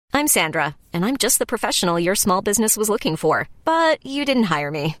I'm Sandra, and I'm just the professional your small business was looking for. But you didn't hire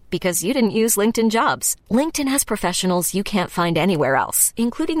me because you didn't use LinkedIn Jobs. LinkedIn has professionals you can't find anywhere else,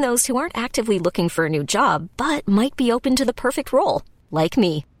 including those who aren't actively looking for a new job, but might be open to the perfect role, like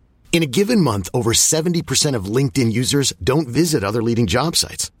me. In a given month, over 70% of LinkedIn users don't visit other leading job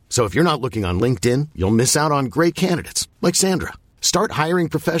sites. So if you're not looking on LinkedIn, you'll miss out on great candidates like Sandra. Start hiring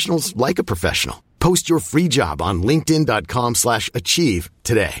professionals like a professional. Post your free job on linkedin.com/achieve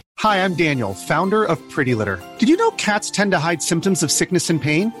today. Hi, I'm Daniel, founder of Pretty Litter. Did you know cats tend to hide symptoms of sickness and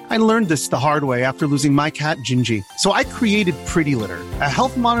pain? I learned this the hard way after losing my cat, Gingy. So I created Pretty Litter, a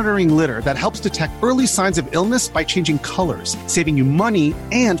health monitoring litter that helps detect early signs of illness by changing colors, saving you money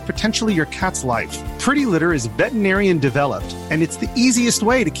and potentially your cat's life. Pretty Litter is veterinarian developed, and it's the easiest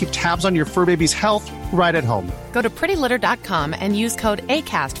way to keep tabs on your fur baby's health right at home. Go to prettylitter.com and use code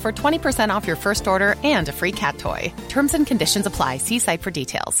ACAST for 20% off your first order and a free cat toy. Terms and conditions apply. See site for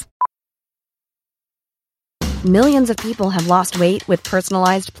details. Millions of people have lost weight with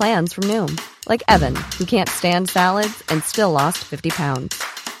personalized plans from Noom. Like Evan, who can't stand salads and still lost 50 pounds.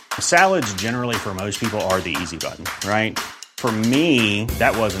 Salads generally for most people are the easy button, right? For me,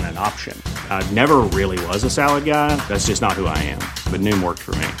 that wasn't an option. I never really was a salad guy. That's just not who I am. But Noom worked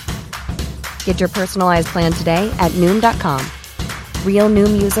for me. Get your personalized plan today at Noom.com. Real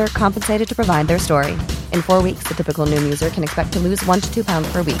Noom user compensated to provide their story. In 4 weeks, the typical Noom user can expect to lose 1 to 2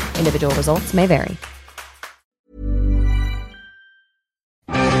 pounds per week. Individual results may vary.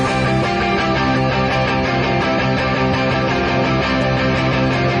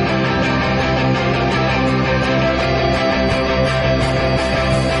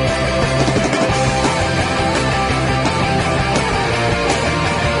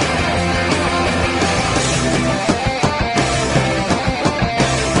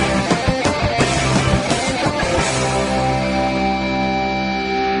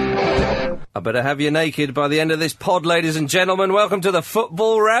 I better have you naked by the end of this pod, ladies and gentlemen. Welcome to the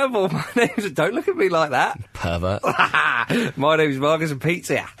Football Ramble. My name's... Don't look at me like that. Pervert. My name's Marcus and Pete's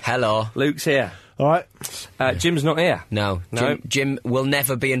here. Hello. Luke's here. All right. Jim's not here. No. No. Jim will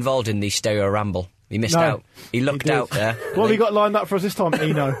never be involved in the Stereo Ramble. He missed out. He lucked out there. What have you got lined up for us this time,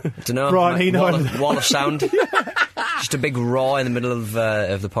 Eno? Dunno. Brian Eno. Wall of sound. Just a big raw in the middle of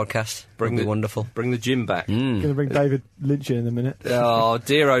the podcast. Wonderful. Bring the Jim back. Going to bring David Lynch in a minute. Oh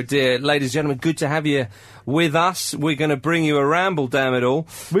dear, ladies and gentlemen, good to have you with us. We're going to bring you a ramble, damn it all.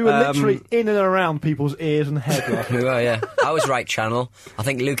 We were literally in and around people's ears and head. Right? We were, yeah. I was right channel. I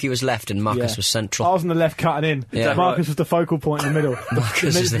think Lukey was left and Marcus was central. I was on the left cutting in. Yeah. Marcus was the focal point in the middle.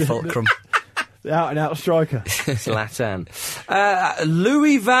 Marcus is the fulcrum. The out-and-out striker. Zlatan.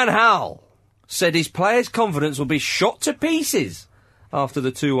 Louis van Gaal said his players' confidence will be shot to pieces after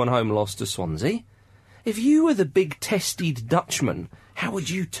the 2-1 home loss to Swansea. If you were the big tested Dutchman, how would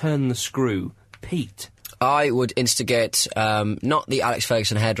you turn the screw, Pete? I would instigate not the Alex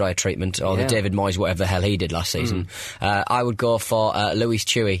Ferguson hairdryer treatment or the David Moyes whatever the hell he did last season. I would go for Louis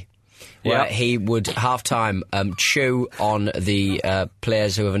Chewy. Where he would, half-time, chew on the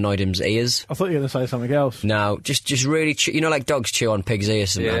players who have annoyed him's ears. I thought you were going to say something else. No, just really chew. You know, like dogs chew on pigs'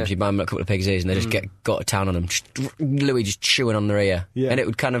 ears sometimes. You buy them a couple of pigs' ears and they just go to town on them. Louis just chewing on their ear. Yeah. And it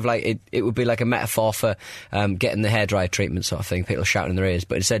would kind of like, it would be like a metaphor for getting the hairdryer treatment sort of thing, people shouting in their ears.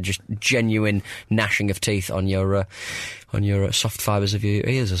 But instead, just genuine gnashing of teeth on your soft fibres of your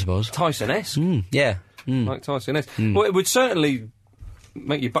ears, I suppose. Tyson-esque. Like Tyson-esque. Well, it would certainly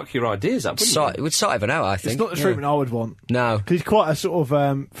make you buck your ideas up, wouldn't it? It would sort everyone out, I think. It's not the treatment I would want. No. Because he's quite a sort of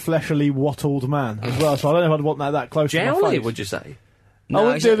fleshily wattled man as well, so I don't know if I'd want that close to my face. Would you say? I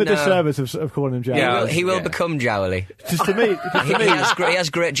wouldn't do the disservice of calling him jowly. Yeah, he will become jowly. Just to me, he has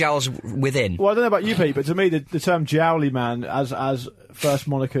great jowls within. Well, I don't know about you, Pete, but to me, the term jowly man, as first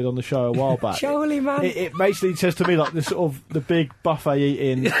monikered on the show a while back, jowly man, it basically says to me like the sort of the big buffet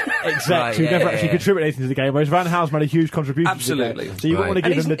eating exec who never actually contributed anything to the game. Whereas Van Gaal's made a huge contribution. Absolutely. To the game. So you wouldn't want to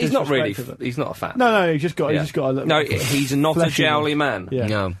give him the He's not disrespect. he's not a fat. No, he's just got a little. No, he's not a jowly man. Yeah.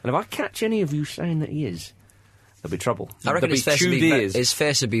 No. And if I catch any of you saying that he is, there'll be trouble. I reckon his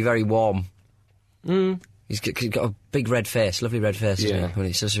face would be very warm. He's got a big red face, lovely red face. Yeah.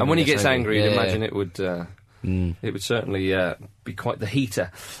 And when he gets angry, you'd imagine it would. It would certainly be quite the heater.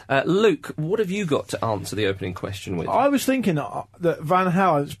 Luke, what have you got to answer the opening question with? I was thinking that Van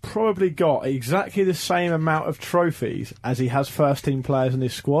Gaal has probably got exactly the same amount of trophies as he has first-team players in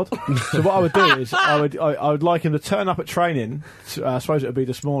his squad. So what I would do is I would like him to turn up at training, I suppose it would be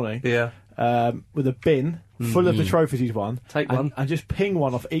this morning, with a bin full of the trophies he's won. Take one. And just ping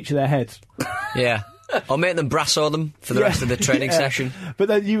one off each of their heads. Yeah. Or make them brasso them for the rest of the training session. But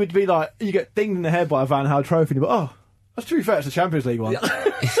then you would be like, you get dinged in the head by a Van Gaal trophy and you'd be like, oh, That's to be fair, it's the Champions League one.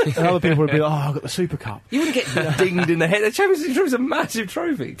 And other people would be like, I've got the Super Cup. You wouldn't get dinged in the head. The Champions League trophy is a massive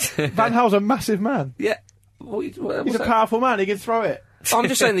trophy. Van Gaal's a massive man. Yeah. He's a powerful man, he can throw it. I'm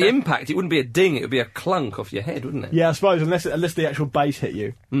just saying the impact, it wouldn't be a ding, it would be a clunk off your head, wouldn't it? Yeah, I suppose, unless the actual base hit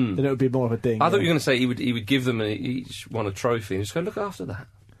you, then it would be more of a ding. I thought you were going to say he would give them each one a trophy and just go, look after that.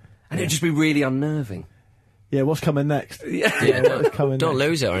 And it would just be really unnerving. Yeah, what's coming next? Yeah, don't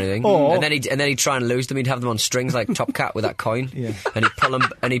lose it or anything. And then he'd try and lose them. He'd have them on strings like Top Cat with that coin. Yeah. And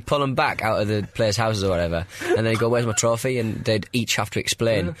he'd pull them back out of the players' houses or whatever. And then he'd go, "Where's my trophy?" And they'd each have to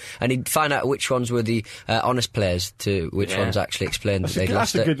explain. And he'd find out which ones were the honest players to which ones actually explained that they'd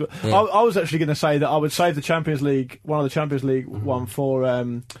lost it. Good. Yeah. I was actually going to say that I would save the Champions League, one of the Champions League one for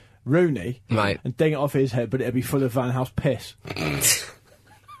Rooney, right, and ding it off his head, but it'd be full of Van Gaal's piss.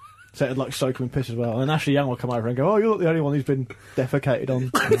 So it'd like soak him in piss as well. And Ashley Young will come over and go, "Oh, you're not the only one who's been defecated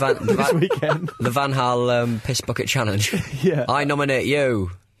on this weekend." The Van Gaal piss bucket challenge. Yeah. I nominate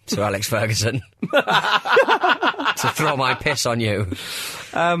you, Sir Alex Ferguson, to throw my piss on you.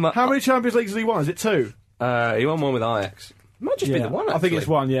 How many Champions Leagues has he won? Is it 2? He won one with Ajax. It might just be the one, actually. I think it's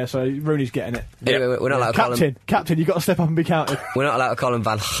 1, yeah, so Rooney's getting it. Anyway, we're not allowed to call him... Captain, you've got to step up and be counted. We're not allowed to call him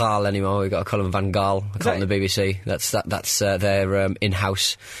Van Gaal anymore, we've got to call him Van Gaal, according to the BBC. That's their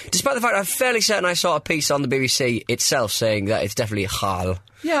in-house. Despite the fact I'm fairly certain I saw a piece on the BBC itself saying that it's definitely Gaal.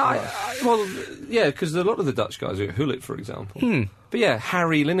 Yeah, because a lot of the Dutch guys are at Hullet, for example. But yeah,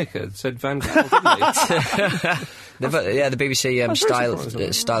 Harry Lineker said Van Gaal, didn't he? The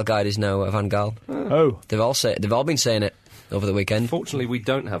BBC style guide is now Van Gaal. Oh. They've all been saying it over the weekend. Fortunately, we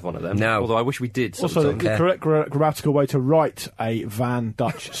don't have one of them. No. Although I wish we did. Also, the correct grammatical way to write a Van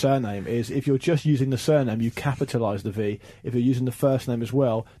Dutch surname is if you're just using the surname, you capitalise the V. If you're using the first name as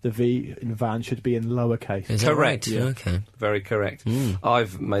well, the V in Van should be in lowercase. Is correct. Right? Yeah. Okay. Very correct.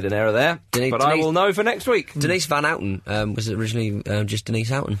 I've made an error there, but I will know for next week. Denise Van Outen was originally just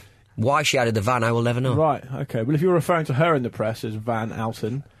Denise Outen. Why she added the Van, I will never know. Right, okay. Well, if you're referring to her in the press as Van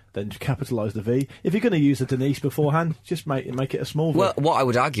Outen, then capitalise the V. If you're going to use the Denise beforehand, just make it a small V. Well, what I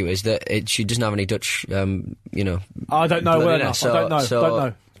would argue is that she doesn't have any Dutch, I don't know. I don't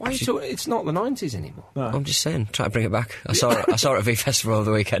know. Why are you talking? It's not the 90s anymore. No. I'm just saying, try to bring it back. I saw it at V Festival over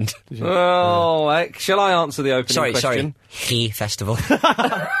the weekend. Shall I answer the opening question? He Festival.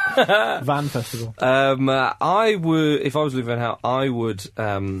 Van Festival. I would, if I was living out, I would.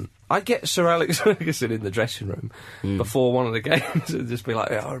 I'd get Sir Alex Ferguson in the dressing room before one of the games and just be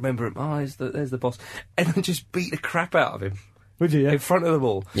like, I remember him, there's the boss. And then just beat the crap out of him. Would you, yeah? In front of them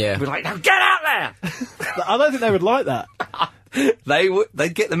all. Yeah. Be like, now get out there! I don't think they would like that.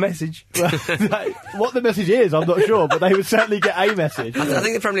 They'd get the message. What the message is, I'm not sure, but they would certainly get a message. I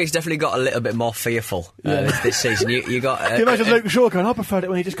think the Premier League's definitely got a little bit more fearful this season. You got. Can you imagine Luke Shaw going, I preferred it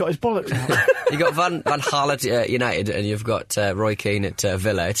when he just got his bollocks out. You got Van Gaal at United, and you've got Roy Keane at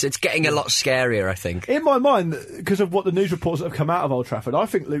Villa. It's getting a lot scarier, I think. In my mind, because of what the news reports that have come out of Old Trafford, I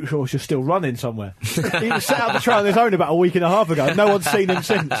think Luke Shaw's just still running somewhere. He was set out to try on his own about a week and a half ago. No one's seen him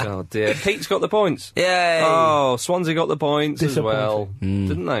since. Oh dear. Pete's got the points. Yay! Oh, Swansea got the points as well.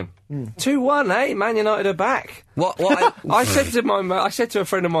 Didn't they? 2-1, eh? Man United are back. What I said to a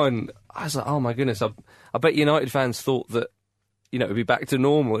friend of mine, I was like, oh my goodness, I bet United fans thought that, it'd be back to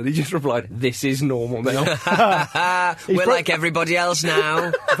normal. And he just replied, this is normal now. We're like everybody else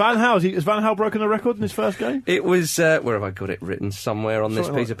now. Van Gaal, has Van Gaal broken a record in his first game? It was, where have I got it written? Somewhere on this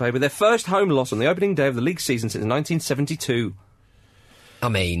piece of paper. Their first home loss on the opening day of the league season since 1972. I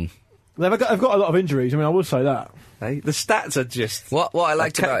mean... They've got a lot of injuries, I will say that. Hey, the stats are just... What I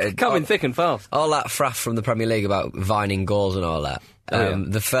liked about it... Coming thick and fast. All that fraff from the Premier League about vining goals and all that.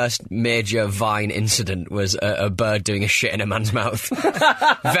 The first major Vine incident was a bird doing a shit in a man's mouth.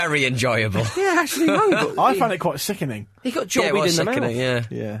 Very enjoyable. Yeah, actually, no. I found it quite sickening. He got jobbied in the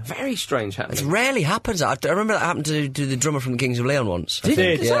mouth. Yeah. Very strange happening. It rarely happens. I remember that happened to the drummer from the Kings of Leon once. Did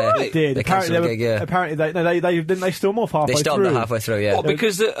it? Yeah, it did. Apparently they stormed off halfway through. They stormed it halfway through, yeah. What,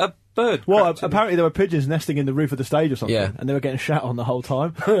 because a bird? Well, apparently there were pigeons nesting in the roof of the stage or something, and they were getting shat on the whole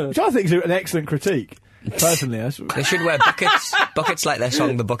time, which I think is an excellent critique. Personally, they should wear buckets like their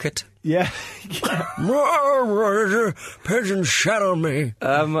song "The Bucket." Yeah, pigeons shat on me.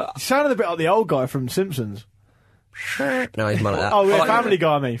 Sounded a bit like the old guy from Simpsons. No, he's more like that. Oh, yeah, Family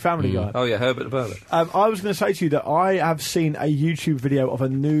Guy. Family Guy. Oh yeah, Herbert the Burger. I was going to say to you that I have seen a YouTube video of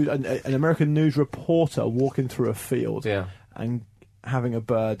an American news reporter walking through a field, and having a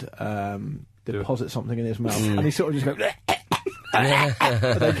bird deposit something in his mouth, and he sort of just goes. And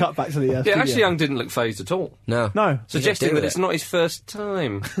they cut back to the studio. Ashley Young didn't look phased at all. No. Suggesting that it's not his first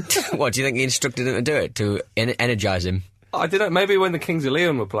time. What, do you think he instructed him to do it, to energise him? I don't know, maybe when the Kings of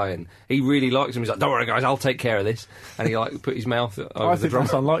Leon were playing, he really likes him. He's like, don't worry, guys, I'll take care of this. And he, put his mouth over I the think drum.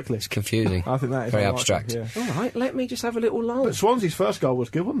 that's unlikely. It's confusing. I think that is very unlikely, abstract. Yeah. All right, let me just have a little lull. But Swansea's first goal was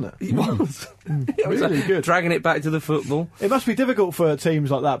good, wasn't it? It was. It was Really good. Dragging it back to the football. It must be difficult for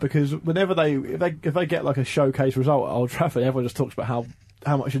teams like that because whenever if they get like a showcase result at Old Trafford, everyone just talks about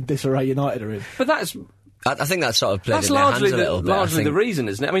how much in disarray United are in. But that's... I think that sort of played That's in their largely hands a little bit. largely the reason,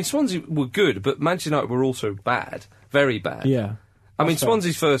 isn't it? I mean, Swansea were good, but Manchester United were also bad, very bad. Yeah. I mean, That's fair.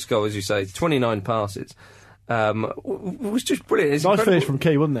 Swansea's first goal, as you say, 29 passes, was just brilliant. It's Nice incredible. finish from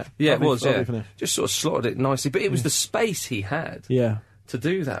Key, wasn't it? Yeah, Lovely- it was. lovely Yeah, finish. just sort of slotted it nicely, but it was the space he had Yeah. to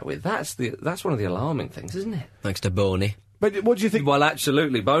do that with. That's one of the alarming things, isn't it? Thanks to Boney. But what do you think? Well,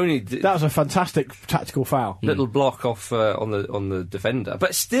 absolutely, Boney did That was a fantastic tactical foul. little block off on the defender,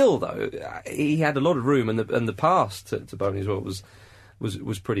 but still, though, he had a lot of room, and the pass to Boney as well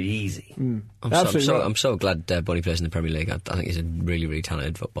was pretty easy. Absolutely right. I'm so glad Boney plays in the Premier League. I think he's a really, really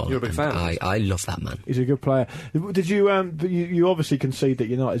talented footballer. You're a big and fan. I love that man. He's a good player. Did you? You obviously concede that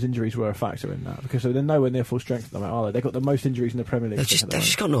United's injuries were a factor in that because they're nowhere near full strength at the moment, are they? They've got the most injuries in the Premier League. They've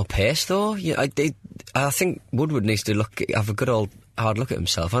just got no pace, though. Yeah, I think Woodward needs to have a good old hard look at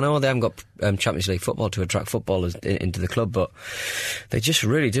himself. I know they haven't got Champions League football to attract footballers into the club, but they just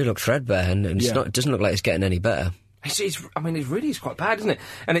really do look threadbare, and it doesn't look like it's getting any better. It really is quite bad, isn't it?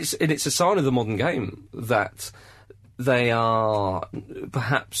 And it's a sign of the modern game that they are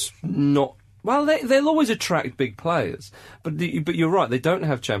perhaps not. Well, they'll always attract big players, but you're right. They don't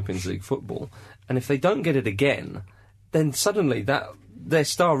have Champions League football, and if they don't get it again, then suddenly their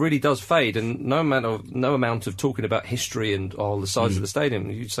star really does fade, and no amount of talking about history and the size of the stadium.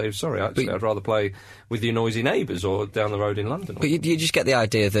 You'd say, sorry, I'd rather play with your noisy neighbours or down the road in London. But you just get the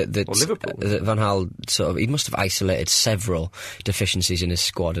idea that Liverpool. That Van Gaal he must have isolated several deficiencies in his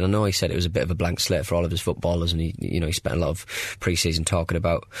squad, and I know he said it was a bit of a blank slate for all of his footballers, and he spent a lot of pre-season talking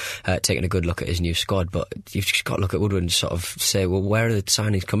about taking a good look at his new squad. But you've just got to look at Woodward and sort of say, well, where are the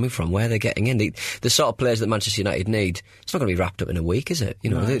signings coming from? Where are they getting in? The sort of players that Manchester United need, it's not going to be wrapped up in a week, is it?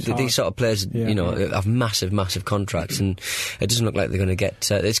 These sort of players, have massive contracts, and it doesn't look like they're going to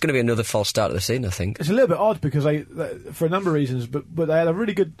get. It's going to be another false start to the season, I think. It's a little bit odd because they for a number of reasons, but they had a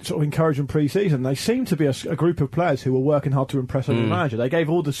really good sort of encouraging pre-season. They seem to be a group of players who were working hard to impress the manager. They gave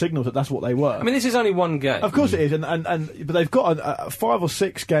all the signals that that's what they were. I mean, this is only one game. Of course it is, but they've got a 5 or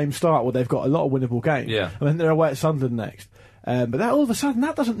 6 game start where they've got a lot of winnable games. Yeah. And then they're away at Sunderland next. But that, all of a sudden,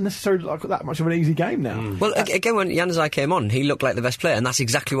 that doesn't necessarily look like that much of an easy game now. Well, again, when Januzaj came on, he looked like the best player, and that's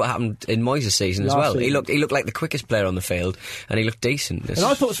exactly what happened in Moyes' season as well. Season. He looked like the quickest player on the field, and he looked decent. And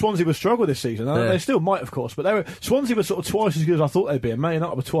I thought Swansea would struggle this season. They still might, of course, but Swansea were sort of twice as good as I thought they'd be, and Man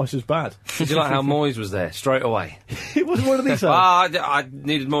United were twice as bad. Did you like how Moyes was there straight away? It wasn't one of these. I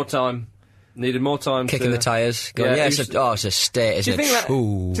needed more time. Needed more time. Kicking the tyres. Going, it's a state, isn't it? Do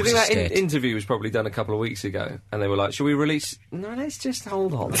you think that state. interview was probably done a couple of weeks ago, and they were like, "Shall we release?" No, let's just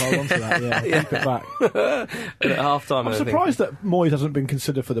hold on. Hold on to that, yeah. Keep it back. And at half time, I'm surprised that Moyes hasn't been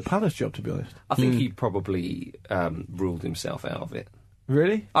considered for the Palace job, to be honest. I think he probably ruled himself out of it.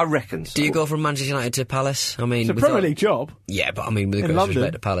 Really? I reckon so. Do you go from Manchester United to Palace? I mean, It's a Premier League job. Yeah, but I mean, with In the greatest London?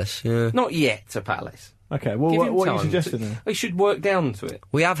 respect to Palace. Yeah. Not yet to Palace. Okay, well, Give him what are you time. suggesting then? He should work down to it.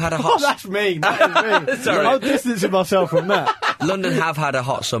 We have had a Oh, hot... that's mean. That is mean. Sorry. I'm distancing myself from that. London have had a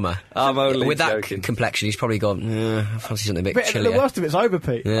hot summer. I'm only With that joking. complexion, he's probably gone, I fancy something a bit But chillier. the worst of it's over,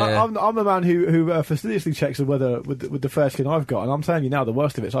 Pete. Yeah. I'm a man who fastidiously checks the weather with the fair skin I've got, and I'm telling you now, the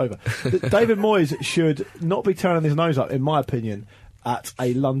worst of it's over. David Moyes should not be turning his nose up, in my opinion, at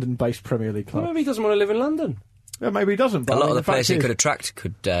a London-based Premier League club. Well, maybe he doesn't want to live in London. Yeah, maybe he doesn't. But A lot of the fact players he is- could attract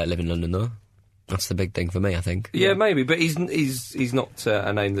could live in London, though. That's the big thing for me, I think. Yeah, maybe, but he's not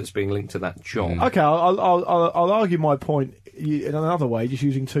a name that's being linked to that job. Okay, I'll argue my point in another way, just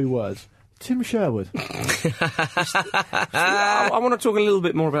using 2 words. Tim Sherwood. I want to talk a little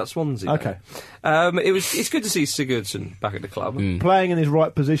bit more about Swansea. Okay. It's good to see Sigurdsson back at the club. Playing in his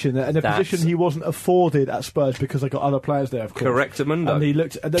right position, and a That's- position he wasn't afforded at Spurs because they got other players there, of course. Correctamundo. And he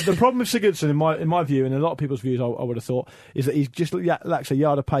looked. The problem with Sigurdsson, in my view, and a lot of people's views, I would have thought, is that he just lacks a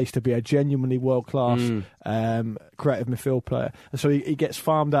yard of pace to be a genuinely world-class creative midfield player. And so he gets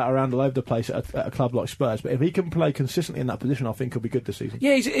farmed out around all over the place at a club like Spurs. But if he can play consistently in that position, I think he'll be good this season.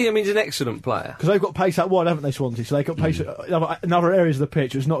 Yeah, he's an excellent player. Because they've got pace out wide, haven't they, Swansea? So they've got pace in other areas of the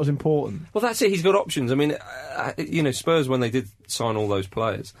pitch. It's not as important. Well, that's it. He's got options. I mean, Spurs, when they did sign all those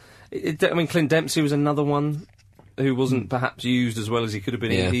players, Clint Dempsey was another one who wasn't perhaps used as well as he could have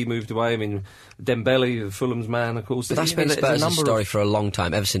been. Yeah. He moved away. I mean, Dembele, Fulham's man, of course. But that's been Spurs' story for a long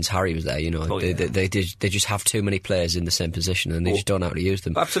time, ever since Harry was there. You know, they just have too many players in the same position, and they just don't know how to use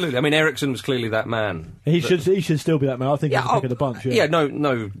them. Absolutely. I mean, Eriksen was clearly that man. He should still be that man. I think he's the pick of the bunch. Yeah,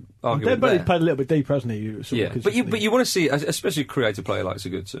 no argument there. Dembele's played a little bit deeper, hasn't he? But you want to see, especially a creative player like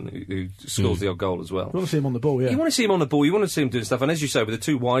Sigurdsson, who scores the odd goal as well. You want to see him on the ball, yeah. You want to see him on the ball. You want to see him doing stuff. And as you say, with the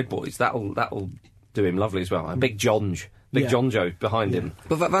two wide boys, that'll do him lovely as well. And Big Jonjo behind him.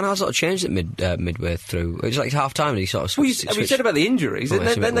 But Van Gaal sort of changed it midway through. It was like half time, and he sort of switched. We said about the injuries, and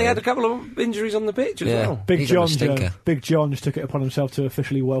then they had a couple of injuries on the pitch as well. Big John just took it upon himself to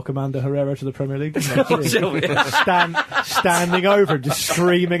officially welcome Ander Herrera to the Premier League. Standing over him, just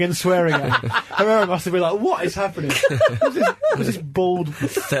screaming and swearing at him. Herrera must have been like, "What is happening? What's this bald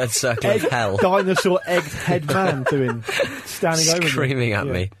third circle of hell dinosaur egged head man doing, standing over screaming at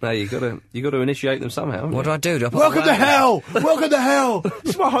me?" No, you got to initiate them somehow. What do I do? Welcome to hell! Welcome to hell!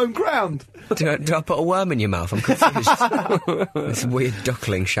 It's my home ground. Do I put a worm in your mouth? I'm confused. This weird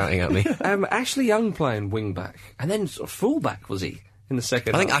duckling shouting at me. Ashley Young playing wing back, and then sort of full back was he in the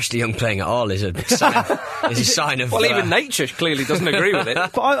second? I think Ashley Young playing at all is a sign of. Well, even nature clearly doesn't agree with it.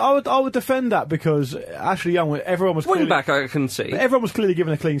 But I would defend that, because Ashley Young, everyone was wing back. I can see everyone was clearly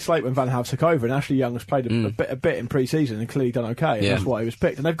given a clean slate when Van Gaal took over, and Ashley Young has played a bit in pre-season and clearly done okay. And that's why he was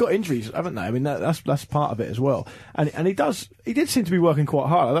picked. And they've got injuries, haven't they? I mean, that's part of it as well. And he did seem to be working quite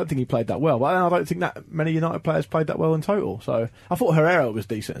hard. I don't think he played that well, but I don't think that many United players played that well in total. So I thought Herrera was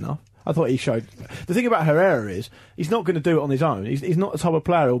decent enough. I thought he showed. The thing about Herrera is he's not going to do it on his own. He's not the type of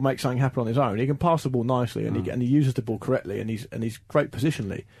player who'll make something happen on his own. He can pass the ball nicely, and he uses the ball correctly, and he's great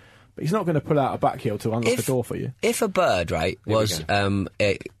positionally. But he's not going to pull out a back heel to unlock the door for you. If a bird, was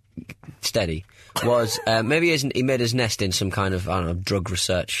steady, maybe he made his nest in some kind of drug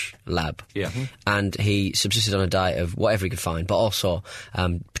research lab, and he subsisted on a diet of whatever he could find, but also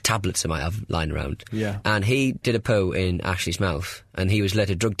tablets he might have lying around. And he did a poo in Ashley's mouth, and he was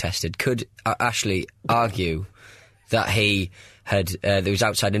later drug tested. Could Ashley argue that he had there was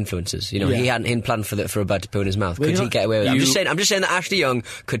outside influences? You know, he hadn't planned for a bird to poo in his mouth. Could he get away with it? I'm just saying that Ashley Young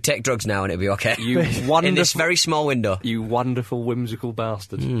could take drugs now and it'd be okay. In this very small window. You wonderful whimsical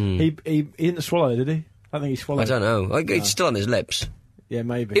bastard. He didn't swallow, did he? I think he swallowed. I don't know. It's still on his lips. Yeah,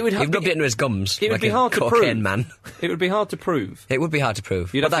 maybe. He rubbed it into his gums. It would be hard to prove. Man. It would be hard to prove. It would be hard to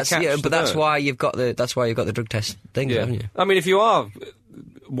prove. That's why you've got the drug test thing, haven't you? I mean, if you are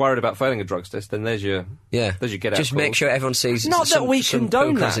worried about failing a drugs test, then there's your get out. Just make sure everyone sees. Not that we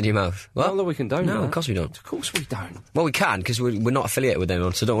condone that in your mouth. What? Not that we condone that. No, of course we don't. Of course we don't. Well, we can, because we're not affiliated with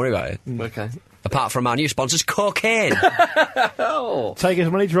anyone, so don't worry about it. Okay. Apart from our new sponsors, cocaine. Take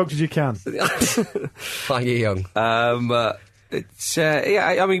as many drugs as you can. Thank you, Young. I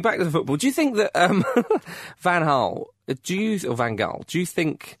mean, back to the football. Do you think that Van Gaal? Do you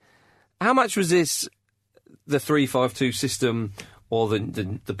think how much was this the 3-5-2 system, or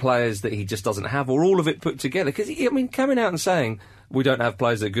the players that he just doesn't have, or all of it put together? Because coming out and saying we don't have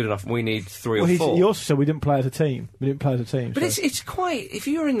players that are good enough, and we need three or four. He also said we didn't play as a team. But it's quite. If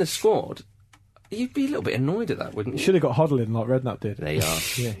you're in the squad, you'd be a little bit annoyed at that, wouldn't you? Should have got Hoddle in like Redknapp did. There you are.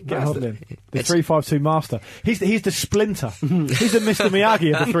 Yeah, get Hoddle in. The 3-5-2 master. He's the splinter. He's the Mr.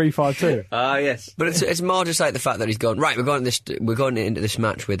 Miyagi of the 3-5-2. Ah, yes. But it's more just like the fact that he's gone, right, we're going into this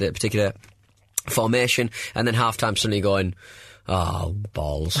match with a particular formation, and then half-time suddenly going, oh,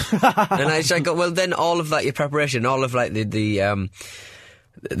 balls. And it's like, well, then all of that, your preparation, all of like the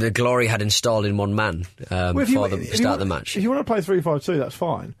glory had installed in one man before the start of the match. If you want to play 3-5-2, that's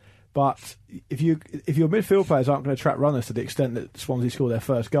fine. But if your midfield players aren't going to track runners to the extent that Swansea scored their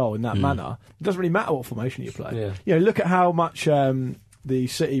first goal in that manner, it doesn't really matter what formation you play. Yeah. You know, look at how much the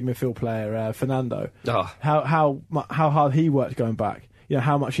City midfield player Fernando, how hard he worked going back. You know,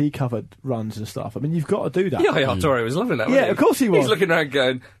 how much he covered runs and stuff. I mean, you've got to do that. Yeah, Torre was loving that. Yeah, of course he was. He's looking around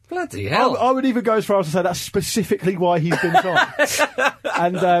going, bloody hell. I would even go as far as to say that's specifically why he's been signed.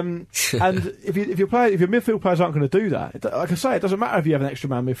 and if your midfield players aren't going to do that, like I say, it doesn't matter if you have an extra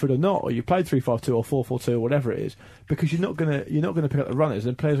man midfield or not, or you played 3-5-2 or 4-4-2 or whatever it is, because you're not going to pick up the runners,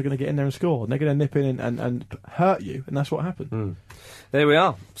 and players are going to get in there and score, and they're going to nip in and hurt you, and that's what happened. There we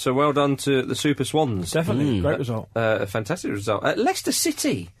are. So well done to the Super Swans. Definitely, great result. A fantastic result. Leicester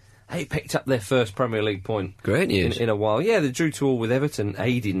City, they picked up their first Premier League point. Great news. In a while. Yeah, they drew to all with Everton.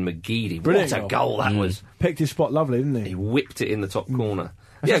 Aiden McGeady. Brilliant what a goal that was. Picked his spot lovely, didn't he? He whipped it in the top corner.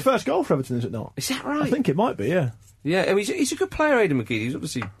 That's his first goal for Everton, is it not? Is that right? I think it might be, yeah. Yeah, I mean, he's a good player, Aiden McGeady. He's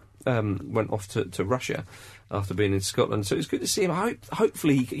obviously went off to Russia. after being in Scotland. So it's good to see him.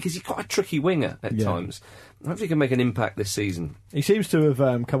 Hopefully, because he's quite a tricky winger at times. Hopefully he can make an impact this season. He seems to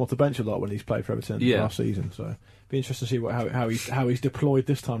have come off the bench a lot when he's played for Everton last season. So be interesting to see how he's deployed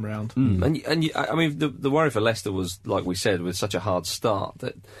this time around. And I mean, the worry for Leicester was, like we said, with such a hard start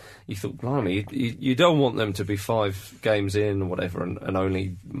that you thought, blimey, you don't want them to be 5 games in or whatever and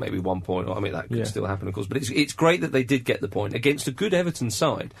only maybe 1 point. I mean, that could still happen, of course. But it's great that they did get the point against a good Everton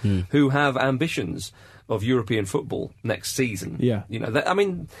side who have ambitions of European football next season. Yeah. You know, I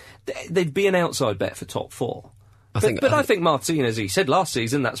mean, they'd be an outside bet for top 4. I think Martinez, he said last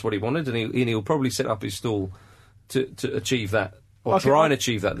season that's what he wanted, and he'll probably set up his stall to achieve that, or try and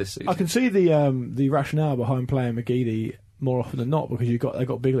achieve that this season. I can see the rationale behind playing McGeady more often than not, because they've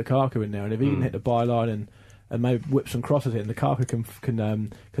got big Lukaku in there, and if he can hit the byline and maybe whip some crosses in, Lukaku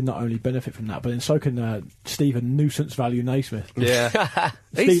can not only benefit from that, but then so can Stephen Nuisance Value Naismith. Yeah.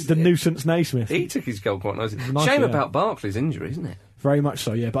 The Nuisance Naismith. He took his goal quite nicely. Shame about Barkley's injury, isn't it? Very much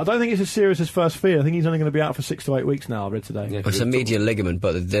so, yeah. But I don't think it's as serious as first fear. I think he's only going to be out for 6 to 8 weeks now, I read today. Yeah, it's a medial ligament,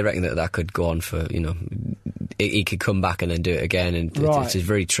 but they reckon that could go on for, he could come back and then do it again, and it's a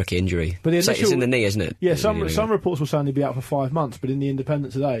very tricky injury. But it's in the knee, isn't it? Yeah, some reports will say he'll be out for 5 months, but in the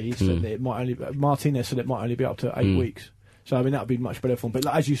Independent today, he said that Martinez said it might only be up to 8 weeks. So, I mean, that would be much better for him. But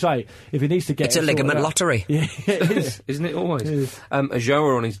as you say, if he needs to get... It's a ligament lottery. Yeah, it is. Isn't it always? It is.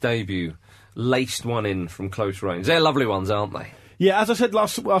 Ajoa on his debut laced one in from close range. They're lovely ones, aren't they? Yeah, as I said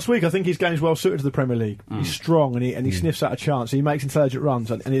last week, I think his game's well suited to the Premier League. He's strong and he sniffs out a chance. He makes intelligent runs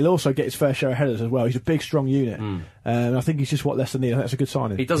and he'll also get his fair share of headers as well. He's a big, strong unit. I think he's just what Leicester need. I think that's a good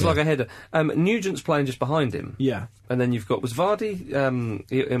signing. He does like a header. Nugent's playing just behind him. Yeah. And then you've got... Was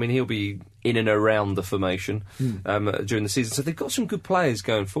Vardy... he'll be in and around the formation during the season. So they've got some good players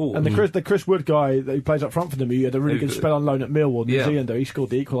going forward. And the Chris Wood guy that he plays up front for them, he had a really good spell on loan at Millwall, New Zealander. He scored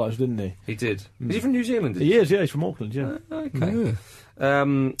the equaliser, didn't he? He did. Is he from New Zealand? He is, yeah. He's from Auckland, yeah. Okay.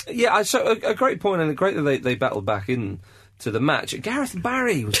 So a great point, and great that they battled back in to the match. Gareth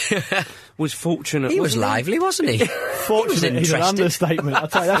Barry was fortunate. He was lively, wasn't he? Fortunate is an understatement. I'll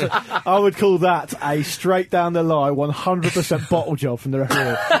tell you, I would call that a straight down the line, 100% bottle job from the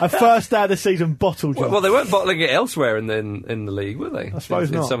referee. A first day of the season bottle job. Well, they weren't bottling it elsewhere in the league, were they? I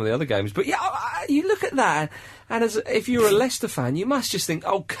suppose not. In some of the other games, but you look at that. And if you're a Leicester fan, you must just think,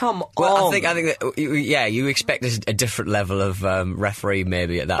 "Oh, come well, on!" I think that you expect a different level of referee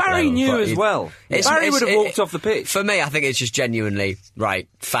maybe at that level. Barry knew as well. Barry would have walked off the pitch. For me, I think it's just genuinely right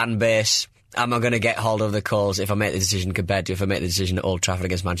fan base. Am I going to get hold of the calls if I make the decision compared to if I make the decision at Old Trafford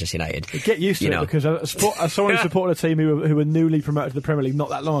against Manchester United? Get used to it, because as someone who supported a team who were newly promoted to the Premier League not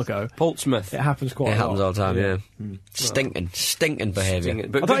that long ago, Portsmouth, it happens quite a lot. It happens all the time, yeah. Stinking behaviour.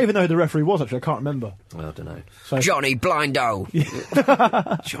 I don't even know who the referee was, actually. I can't remember. Well, I don't know. Johnny Blindo.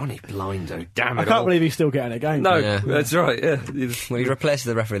 Johnny Blindo, damn it. I can't believe he's still getting a game. No, that's right, yeah. Well, he replaced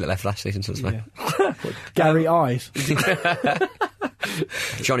the referee that left last season, so it's fine. Gary Eyes.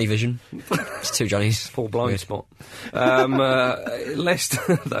 Johnny Vision. It's 2 Johnnies. Full blind spot.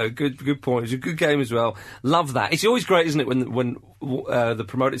 Leicester, though, good point. It was a good game as well. Love that. It's always great, isn't it, when the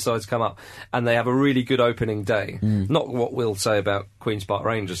promoted sides come up and they have a really good opening day. Not what we'll say about Queen's Park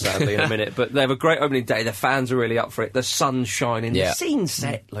Rangers, sadly, in a minute, but they have a great opening day. The fans are really up for it. The sun's shining. The scene's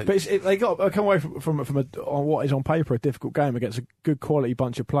set. Luke. But they got to come away from on what is on paper a difficult game against a good quality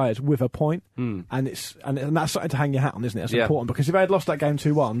bunch of players with a point. And that's something to hang your hat on, isn't it? That's important, because if they had lost that game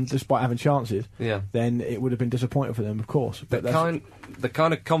 2-1 despite having chances, then it would have been disappointing for them, of course. But the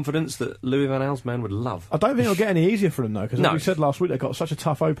kind of confidence that Louis van Gaal's men would love. I don't think it'll get any easier for them, though, because as we said last week, they got such a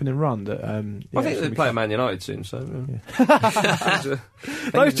tough opening run that I think they play at Man United soon, so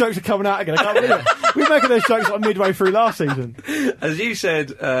those jokes are coming out again. I can't believe it. We were making those jokes like midway through last season. As you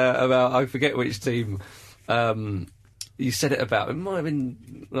said about, I forget which team you said it about, it might have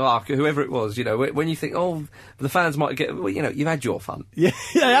been whoever it was, when you think, the fans might get, you've had your fun. Yeah,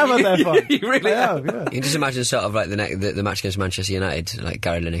 they have had their fun. You really have. Yeah. You can just imagine sort of like the match against Manchester United, like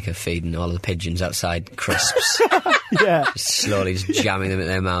Gary Lineker feeding all of the pigeons outside crisps. Just slowly just jamming them in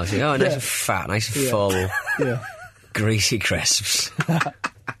their mouths. Nice and fat, nice and full. Greasy crisps.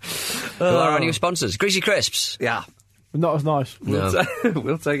 Who are our new sponsors? Greasy Crisps. Yeah. Not as nice. No.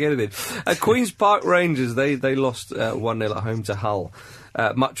 We'll take anything. Queen's Park Rangers, they lost 1-0 at home to Hull.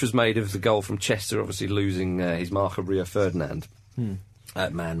 Much was made of the goal from Chester, obviously losing his marker, Rio Ferdinand.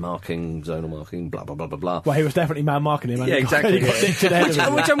 Man marking, zonal marking, blah, blah, blah, blah, blah. Well, he was definitely man marking him. Yeah, exactly. Which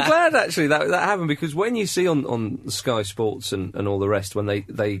I'm glad, actually, that happened, because when you see on Sky Sports and all the rest, when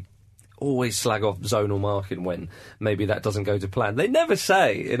they always slag off zonal marking when maybe that doesn't go to plan. They never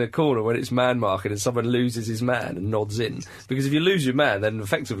say in a corner when it's man marking and someone loses his man and nods in, because if you lose your man, then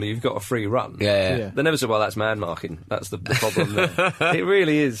effectively you've got a free run. Yeah. They never say, well, that's man marking. That's the problem there. It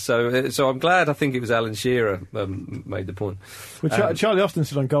really is. So I'm glad. I think it was Alan Shearer made the point. Well, Charlie Austin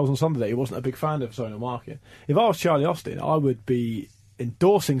said on Goals on Sunday that he wasn't a big fan of zonal marking. If I was Charlie Austin, I would be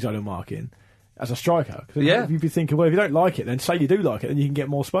endorsing zonal marking as a striker. You'd be thinking, well, if you don't like it, then say you do like it, then you can get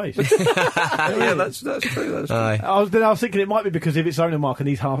more space. Yeah, that's true. I was thinking it might be because if it's zonal marking,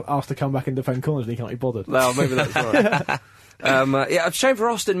 he's asked to come back and defend corners and he can't be bothered. No, maybe that's right. Yeah, a shame for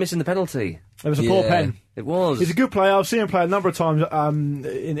Austin missing the penalty. It was a poor pen. It was. He's a good player. I've seen him play a number of times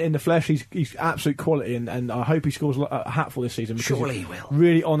in the flesh. He's absolute quality, and I hope he scores a hatful this season. Because Surely he will.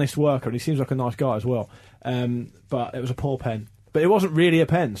 Really honest worker, and he seems like a nice guy as well. But it was a poor pen. But it wasn't really a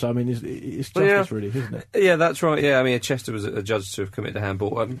pen, so I mean, it's justice, really, isn't it? Yeah, that's right. Yeah, I mean, Chester was adjudged to have committed a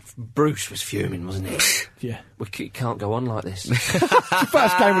handball. Bruce was fuming, wasn't he? Yeah. We can't go on like this.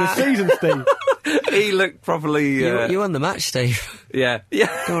 First game of the season, Steve. He looked properly... You won the match, Steve. Yeah.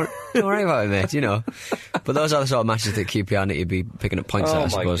 Don't worry about it, mate, you know. But those are the sort of matches that QPR need to be picking up points at, I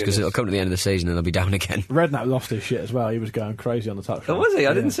suppose, because it'll come to the end of the season and they'll be down again. Redknapp lost his shit as well. He was going crazy on the touchline. Oh, was he?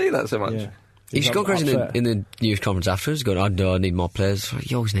 I didn't see that so much. Yeah. He's gone crazy in the news conference afterwards, going, I need more players.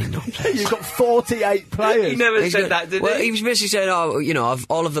 You always need more players. You've got 48 players. He never said that, did he? Well, he was basically saying,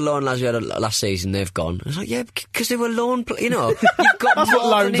 all of the loan lads we had last season, they've gone. I was like, yeah, because they were loan players, You've got That's what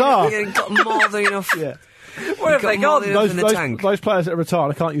loans are. You've got more than enough. Yeah. Where have they gone? Those players that are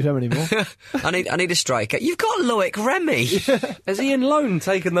retired, I can't use them anymore. I need a striker. You've got Loic Remy. Has he in loan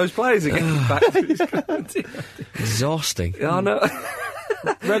taken those players again back to his country? Exhausting. Yeah, I know.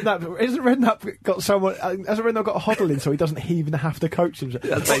 Redknapp got someone? Hasn't Redknapp got a Hoddle in, so he doesn't even have to coach himself?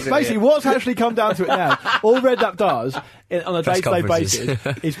 Basically, what's actually come down to it now? All Redknapp does on a day-to-day basis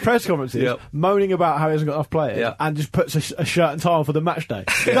is press conferences, moaning about how he hasn't got enough players, and just puts a shirt and tie on for the match day.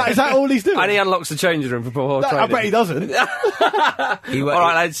 Is that all he's doing? And he unlocks the changing room for before training. I bet he doesn't. All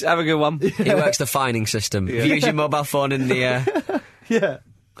right, lads, have a good one. He works the fining system. If you use your mobile phone in the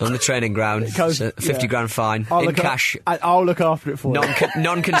on the training ground, it goes, $50 grand fine in cash. I'll look after it for you.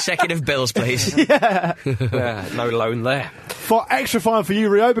 Non-consecutive bills, please. No loan there. For extra fine for you,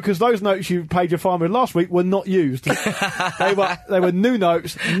 Rio, because those notes you paid your fine with last week were not used. They were new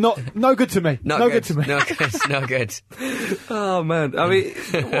notes. No good to me. No good to me. No good. Oh man, I mean,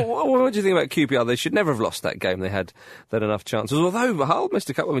 what do you think about QPR? They should never have lost that game. They had enough chances. Although Hull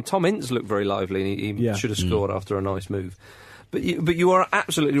missed a couple. I mean, Tom Ince looked very lively, and he should have scored after a nice move. But you are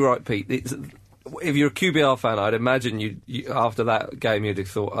absolutely right, Pete. If you're a QPR fan, I'd imagine you after that game you'd have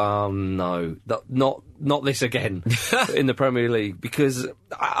thought, oh no, not this again in the Premier League, because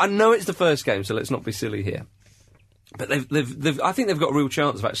I know it's the first game, so let's not be silly here. But I think they've got a real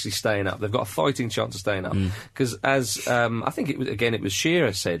chance of actually staying up. They've got a fighting chance of staying up. Because as, I think it was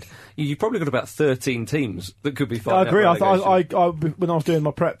Shearer said, you've probably got about 13 teams that could be fighting. I agree. I when I was doing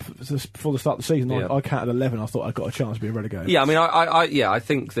my prep before the start of the season, I counted 11. I thought I'd got a chance of being relegated. Yeah, I mean, I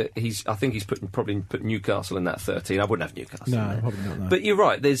think that he's probably put Newcastle in that 13. I wouldn't have Newcastle. No, probably not. No. But you're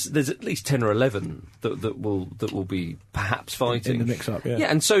right. There's at least 10 or 11 that will be perhaps fighting in the mix-up. Yeah. Yeah,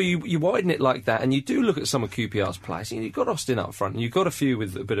 and so you widen it like that, and you do look at some of QPR's players. You've got Austin up front, and you've got a few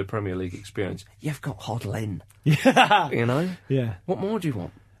with a bit of Premier League experience. You've got Hoddle in. Yeah. You know? Yeah. What more do you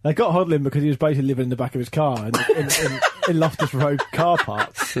want? They got Hoddle in because he was basically living in the back of his car in Loftus Road car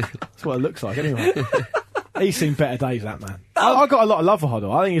park. That's what it looks like, anyway. He's seen better days, that man. I've got a lot of love for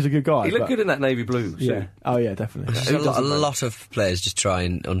Hoddle. I think he's a good guy. He looked good in that navy blue suit. Yeah. Oh, yeah, definitely. A lot of players just try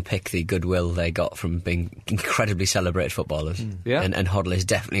and unpick the goodwill they got from being incredibly celebrated footballers. Yeah. And Hoddle is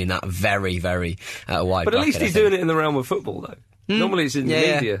definitely in that very, very wide But at least he's doing it in the realm of football, though. Normally it's in the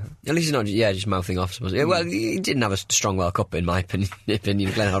media. At least he's not just mouthing off, I suppose. Well, he didn't have a strong World Cup, in my opinion,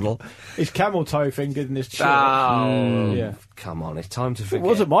 Glenn Hoddle. His camel toe thing did in his shirt. Oh, yeah. Come on, it's time to forget. It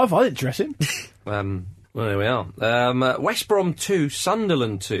wasn't my fault, I didn't dress him. Well, there we are. West Brom 2,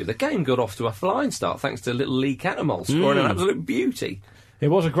 Sunderland 2. The game got off to a flying start thanks to little Lee Cattermole scoring an absolute beauty. It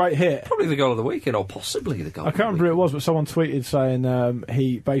was a great hit. Probably the goal of the weekend, or possibly the goal I can't remember who it was, but someone tweeted saying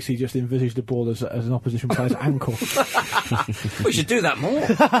he basically just envisaged the ball as an opposition player's ankle. We should do that more.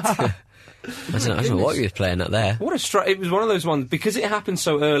 I don't know what he was playing at there. What a it was one of those ones, because it happened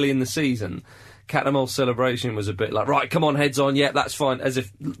so early in the season. Catamol's celebration was a bit like, right, come on, heads on, yeah, that's fine, as if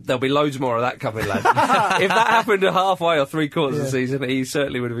there'll be loads more of that coming, lad. If that happened halfway or three-quarters of the season, he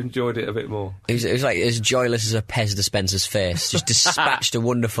certainly would have enjoyed it a bit more. It was like as joyless as a Pez dispenser's face. Just dispatched a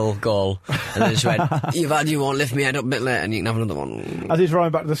wonderful goal and then just went, you won't lift me head up a bit later and you can have another one. As he's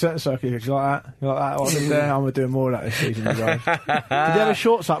running back to the centre circle, you like that? You like that? What I did there? I'm doing more of that this season, you guys. Did he have his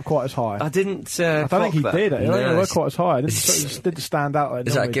shorts up quite as high? I didn't I don't think he did. They were quite as high. It didn't stand out.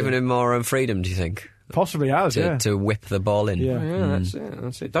 Is that giving him more freedom, do you think? Possibly has, to whip the ball in. Yeah,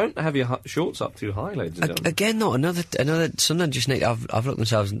 that's it. Don't have your shorts up too high, ladies and gentlemen. Again, though, another Sunderland just need. I've looked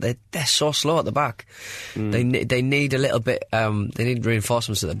themselves. They're so slow at the back. They need a little bit. They need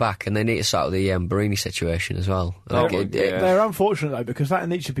reinforcements at the back, and they need to sort out the Barini situation as well. They're unfortunate though because that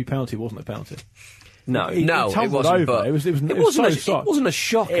needs to be penalty, wasn't a penalty. No, it wasn't. But it wasn't a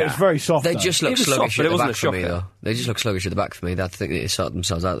shocker. It was very soft. They just look sluggish at the back for me, though. They just look sluggish at the back for me. I think they sort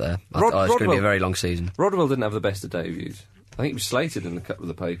themselves out there. It's going to be a very long season. Rodwell didn't have the best of debuts. I think he was slated in a couple of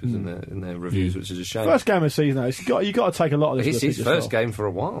the papers in their reviews, which is a shame. First game of the season, though. You've got to take a lot of this. It's his first game for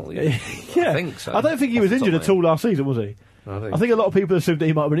a while. Yeah. I think so. I don't think he was injured at all last season, was he? I think a lot of people assumed that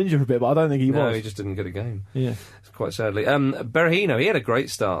he might have been injured for a bit, but I don't think he was. No, he just didn't get a game. Yeah, quite sadly. Berahino, he had a great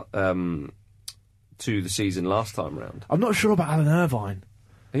start to the season last time round. I'm not sure about Alan Irvine.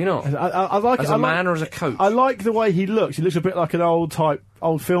 You know, I like as a man or as a coach. I like the way he looks. He looks a bit like an old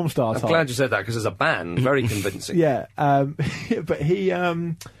film star type. I'm glad you said that because as a man, very convincing. Yeah, but he,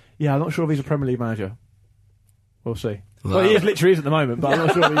 I'm not sure if he's a Premier League manager. We'll see. Well, he literally is at the moment, but I'm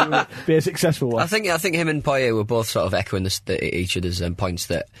not sure if he will be a successful one. I think him and Poyet were both sort of echoing each other's points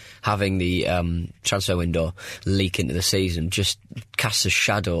that having the transfer window leak into the season just casts a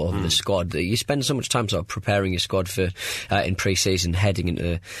shadow over the squad. You spend so much time sort of preparing your squad for in pre-season, heading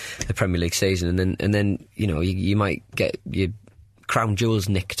into the Premier League season, and then you might get your crown jewels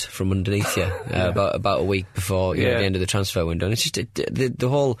nicked from underneath you about a week before the end of the transfer window, and it's just the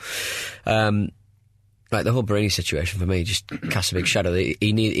whole. Like the whole Barini situation for me just casts a big shadow. He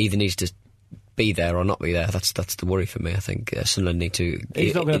either needs to be there or not be there. That's the worry for me. I think Sunderland need to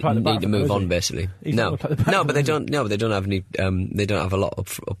move on basically. No, but they don't. No, but they don't have any. They don't have a lot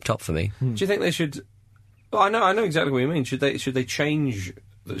up top for me. Do you think they should? Well, I know exactly what you mean. Should they change?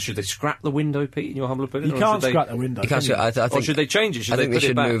 Should they scrap the window, Pete? In your humble opinion, you can't scrap the window. I think, or should they change it? I think they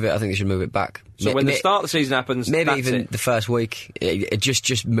should move it. I think they should move it back. So when the start of the season happens, maybe even the first week,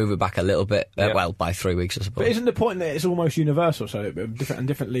 just move it back a little bit. Well, by 3 weeks, I suppose. But isn't the point that it's almost universal? So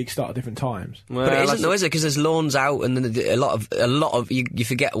different leagues start at different times. Well, but it isn't, though, is it? Because there's loans out, and then a lot of you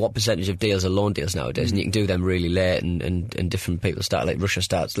forget what percentage of deals are loan deals nowadays, and you can do them really late, and different people start. Like Russia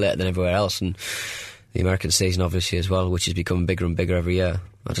starts later than everywhere else, and the American season obviously as well, which is becoming bigger and bigger every year.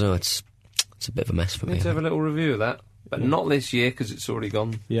 I don't know. It's a bit of a mess for me. Need to have a little review of that. But not this year, because it's already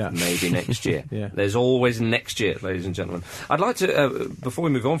gone. Yeah. Maybe next year. Yeah. There's always next year, ladies and gentlemen. I'd like to, before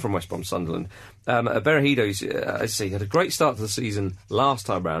we move on from West Brom Sunderland, Berahino, he had a great start to the season last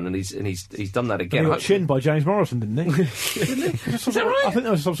time round, and he's done that again. And he got chinned by James Morrison, didn't he? Is that right? I think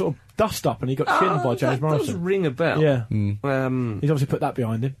there was some sort of dust-up, and he got chinned by James Morrison. That does ring a bell. Yeah. He's obviously put that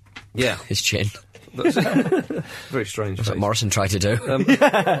behind him. Yeah. His chin. Very strange. That's what Morrison tried to do.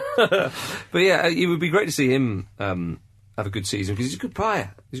 But yeah, it would be great to see him have a good season because he's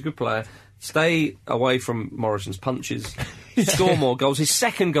a good player. Stay away from Morrison's punches. Score more goals. His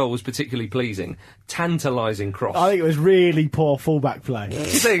second goal was particularly pleasing. Tantalising cross. I think it was really poor fullback play. You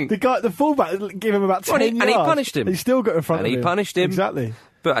think? The fullback gave him about 10 yards. And he punished him. He still got in front of him. And he punished him. Exactly.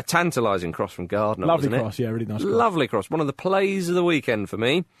 But a tantalising cross from Gardner, Lovely wasn't cross, it? yeah, really nice cross. Lovely cross. One of the plays of the weekend for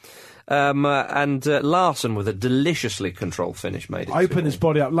me. And Larsson with a deliciously controlled finish made it. Opened his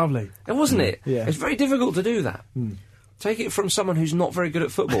body up, lovely. And wasn't it? Yeah. It's very difficult to do that. Take it from someone who's not very good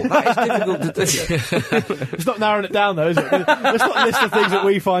at football. That is difficult to do. It's not narrowing it down, though, is it? Let's not list the things that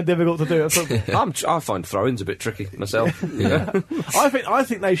we find difficult to do at football. I find throw-ins a bit tricky myself. I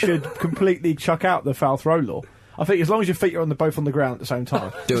think they should completely chuck out the foul throw law. I think as long as your feet are both on the ground at the same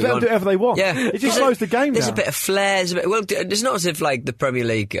time, let them do whatever they want. Yeah. It just slows the game down. There's a bit of flair. It's not as if like the Premier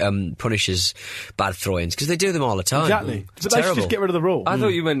League punishes bad throw-ins because they do them all the time. Exactly. But they should just get rid of the rule. I thought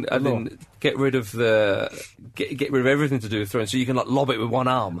you meant get rid of get rid of everything to do with throwing, so you can like lob it with one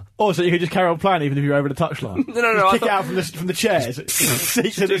arm. Also, you can just carry on playing even if you're over the touchline. No. Kick it out from the chairs.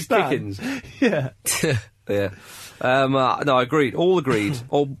 Seats in the stand. Yeah. Yeah. No, agreed. All agreed.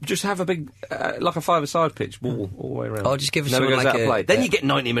 Or just have a big, like a five-a-side pitch, ball all the way around. Or just give us Never something goes like out of play. Then you get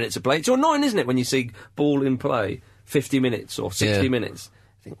 90 minutes of play. It's annoying, isn't it, when you see ball in play, 50 minutes or 60 minutes.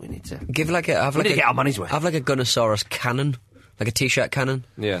 I think we need to get our money's worth. Have like a Gunnosaurus cannon like a T-shirt cannon.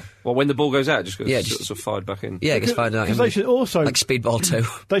 Yeah. Well, when the ball goes out, it just goes Yeah, sort of fired back in. Yeah, it gets fired out. Because they should also like Speedball 2.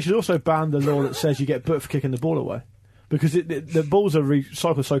 They should also ban the law that says you get booked for kicking the ball away. Because the balls are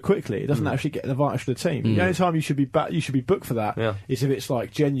recycled so quickly, it doesn't actually get an advantage for the team. The only time you should be booked for that is if it's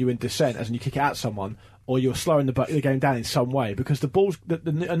like genuine dissent, as in you kick it at someone, or you're slowing the game down in some way. Because the balls,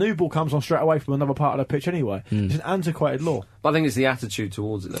 a new ball comes on straight away from another part of the pitch anyway. It's an antiquated law. But I think it's the attitude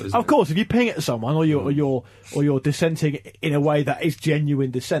towards it, though, isn't it? Of course, if you ping it at someone, or you're dissenting in a way that is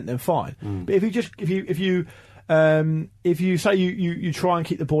genuine dissent, then fine. But if you say you try and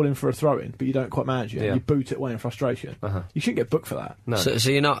keep the ball in for a throw-in, but you don't quite manage it, and you boot it away in frustration, you shouldn't get booked for that. No. So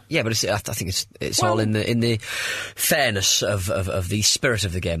you're not. Yeah, but I think it's all in the fairness of the spirit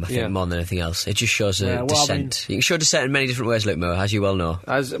of the game. I think more than anything else, it just shows dissent. You can show dissent in many different ways, Luke Moore, as you well know.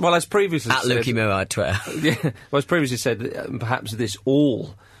 As previously at said, Lukey Moore on Twitter. Yeah, well, as previously said, perhaps this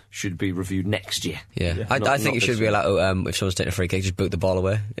all should be reviewed next year. Yeah, I think it should be allowed to, if someone's taking a free kick, just boot the ball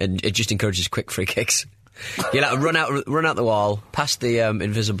away, and it just encourages quick free kicks. You'll have to run out the wall, past the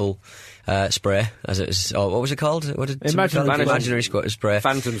invisible spray, as it was. Oh, what was it called? What did imaginary spray?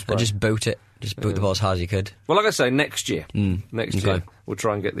 Phantom spray. And just boot it. Just boot the ball as hard as you could. Well, like I say, next year. Next year, we'll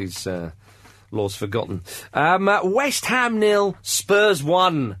try and get these laws forgotten. West Ham 0, Spurs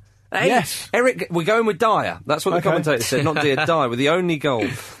 1. Hey, yes. Eric, we're going with Dyer. That's what the commentator said, not Dear Dyer, with the only goal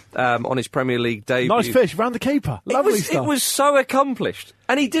on his Premier League debut. Nice fish, round the keeper. Lovely stuff. It was so accomplished.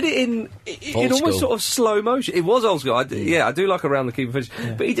 And he did it in almost sort of slow motion. It was old school. I do like a round the keeper finish.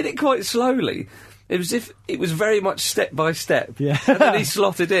 Yeah. But he did it quite slowly. It was as if it was very much step by step. Yeah. And then he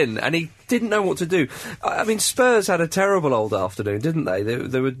slotted in, and he didn't know what to do. I mean, Spurs had a terrible old afternoon, didn't they?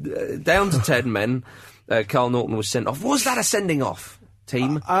 They were down to 10 men. Carl Norton was sent off. Was that a sending off,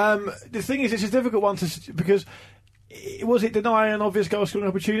 team? The thing is, it's a difficult one because... Was it denying an obvious goal scoring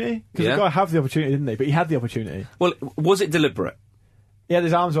opportunity? Because the guy had the opportunity, didn't he? But he had the opportunity. Well, was it deliberate? He had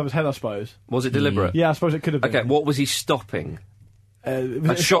his arms above his head, I suppose. Was it deliberate? Yeah, I suppose it could have been. Okay, what was he stopping?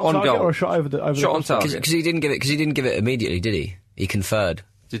 Was a shot on goal or a shot over the shot on target? Because he didn't give it immediately, did he? He conferred.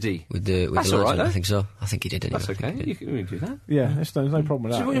 Did he? With That's the all right, I think so. I think he did. Anyway. That's okay. You can do that. Yeah, there's no problem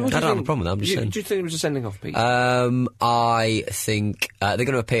with that. I don't have a problem with that. I'm just saying. Do you think it was a sending off, Pete? I think they're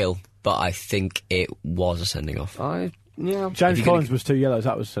going to appeal, but I think it was a sending off. James Collins was 2 yellows.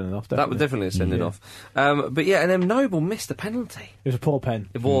 That was sending off. That was definitely a sending off. But yeah, and then Noble missed the penalty. It was a poor pen.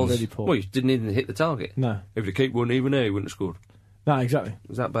 It was really poor. Well, he didn't even hit the target. No. If the keeper wasn't even there, he wouldn't have scored. No, exactly.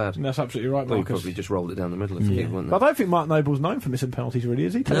 Was that bad? That's absolutely right, Well, he Marcus. probably just rolled it down the middle of the keeper, wasn't But I don't think Mark Noble's known for missing penalties, really,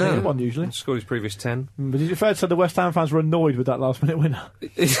 is he? He one usually. He scored his previous 10. But is it fair to say the West Ham fans were annoyed with that last-minute winner?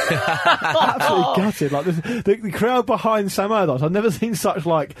 Absolutely gutted. Like the crowd behind Sam Allardyce, I've never seen such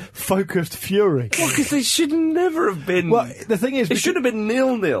focused fury. Well, because they should never have been. Well, the thing is, it should have been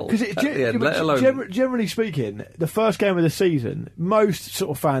 0-0 at the end, let alone. Generally speaking, the first game of the season, most sort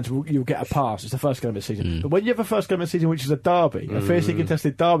of fans you'll get a pass. It's the first game of the season. But when you have a first game of the season, which is a derby, a fiercely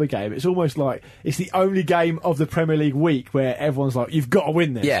contested derby game, it's almost like it's the only game of the Premier League week where everyone's like, "You've got to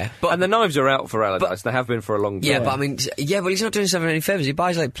win this." Yeah, and the knives are out for Allardyce. They have been for a long time. Yeah, but I mean, but he's not doing himself any favours. He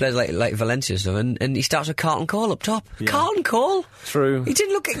buys players like Valencia and stuff, and he starts with Carlton Cole up top. Yeah. Carlton Cole, true. He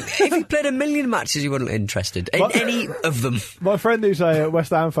didn't look. If he played a million matches, he wouldn't be interested in any of them. My friend who's a West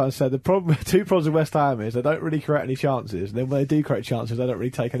Ham fan said the two problems with West Ham is they don't really create any chances, and then when they do create chances, they don't really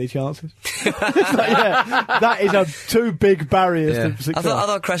take any chances. That is two big barriers to success. I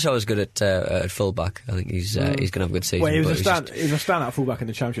thought Cresswell was good at fullback. I think he's going to have a good season. Well, he was a standout fullback in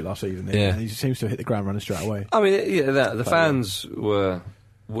the Championship last season. And he seems to have hit the ground running straight away. I mean, the fans were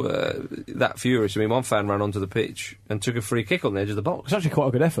that furious. I mean, one fan ran onto the pitch and took a free kick on the edge of the box. It's actually quite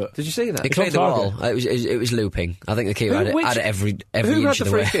a good effort. Did you see that? It cleared the wall. It was looping. I think the keeper had it every who inch had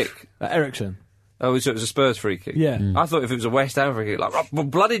of the way. Who had the free kick? Ericsson. Oh, so it was a Spurs free kick? Yeah. I thought if it was a West Ham free kick, we'll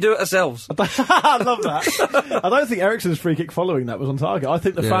bloody do it ourselves. I love that. I don't think Ericsson's free kick following that was on target. I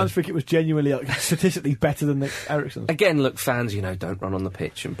think the fans' free kick was genuinely statistically better than Ericsson's. Again, look, fans, don't run on the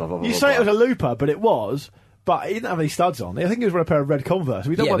pitch and blah, blah, blah. You say it was a looper, but it was. But he didn't have any studs on. I think he was wearing a pair of red Converse.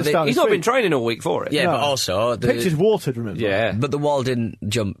 We don't want to stand. He's not been training all week for it. Yeah, but also the pitch is watered. Remember? Yeah, but the wall didn't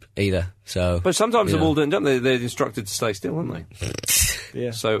jump either. So, but sometimes the wall didn't jump. They're instructed to stay still, aren't they? Yeah.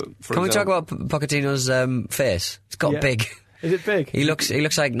 So, can we talk about Pochettino's face? It's got big. Is it big? He looks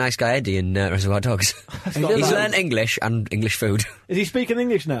like nice guy Eddie in Reservoir Dogs. He's learned English and English food. Is he speaking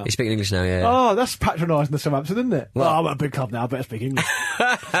English now? He's speaking English now, yeah. Oh, that's patronising the Southampton, isn't it? Well, I'm at a big club now, I better speak English.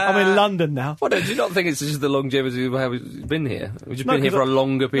 I'm in London now. What, do you not think it's just the longevity of how he's been here? We've just been here for a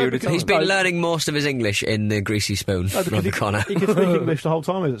longer period of time. He's been learning most of his English in the greasy spoon around the corner. He could speak English the whole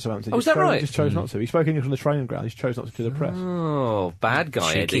time he was at Southampton. Oh, is that right? He just chose not to. He spoke English on the training ground, he just chose not to do the press. Oh, bad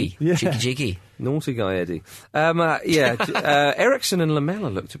guy, cheeky. Eddie. Cheeky. Naughty guy, Eddie. Ericsson and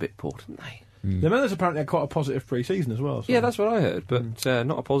Lamella looked a bit poor, didn't they? Lamella's apparently had quite a positive pre-season as well. So. Yeah, that's what I heard, but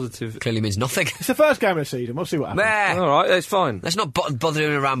not a positive. Clearly means nothing. It's the first game of the season. We'll see what happens. Meh. All right, that's fine. Let's not bother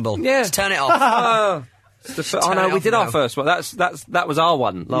doing a ramble. Yeah. Let's turn it off. We did our first one. That was our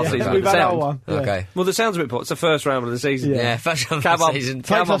one last season. We've The had our sound. one. Yeah. Okay. Well, the sound's a bit poor. It's the first round of the season. Yeah, first round Come of on. the season.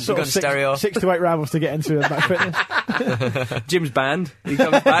 Takes us We've sort gone of stereo. 6 to 8 rambles to get into Match Fitness. Jim's banned. He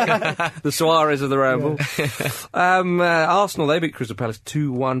comes back. The Suarez of the ramble. Arsenal, they beat Crystal Palace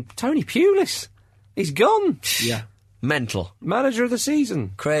 2-1. Tony Pulis. He's gone. Yeah. Mental. Manager of the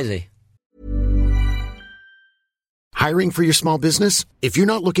season. Crazy. Hiring for your small business? If you're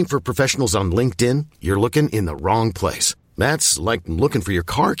not looking for professionals on LinkedIn, you're looking in the wrong place. That's like looking for your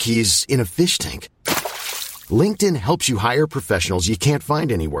car keys in a fish tank. LinkedIn helps you hire professionals you can't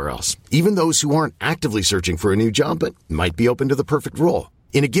find anywhere else, even those who aren't actively searching for a new job but might be open to the perfect role.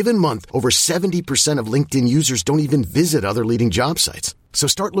 In a given month, over 70% of LinkedIn users don't even visit other leading job sites. So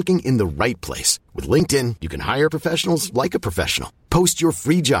start looking in the right place. With LinkedIn, you can hire professionals like a professional. Post your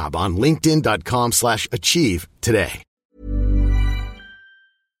free job on linkedin.com/achieve today.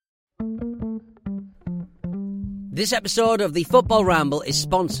 This episode of the Football Ramble is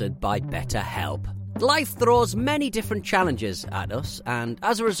sponsored by BetterHelp. Life throws many different challenges at us, and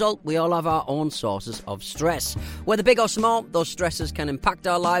as a result, we all have our own sources of stress. Whether big or small, those stresses can impact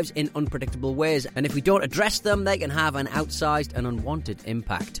our lives in unpredictable ways, and if we don't address them, they can have an outsized and unwanted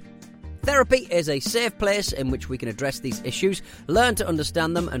impact. Therapy is a safe place in which we can address these issues, learn to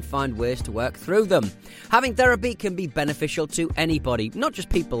understand them, and find ways to work through them. Having therapy can be beneficial to anybody, not just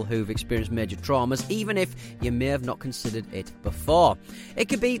people who've experienced major traumas, even if you may have not considered it before. It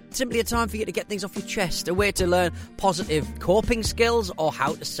could be simply a time for you to get things off your chest, a way to learn positive coping skills, or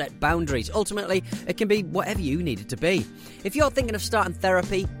how to set boundaries. Ultimately, it can be whatever you need it to be. If you're thinking of starting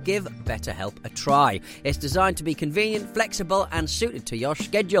therapy, give BetterHelp a try. It's designed to be convenient, flexible, and suited to your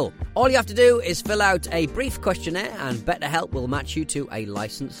schedule. All you have to do is fill out a brief questionnaire and BetterHelp will match you to a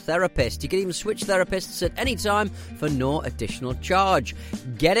licensed therapist. You can even switch therapists at any time for no additional charge.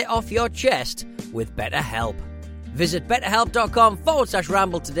 Get it off your chest with BetterHelp. Visit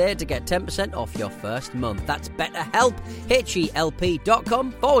betterhelp.com/ramble today to get 10% off your first month. That's BetterHelp,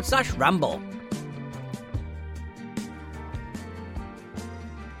 HELP.com/ramble.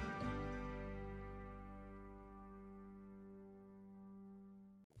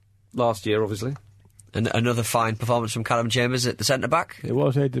 Last year, obviously. And another fine performance from Callum Chambers at the centre-back. It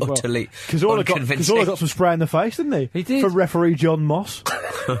was, he did well. Utterly Cazorla unconvincing. got some spray in the face, didn't he? He did. From referee John Moss.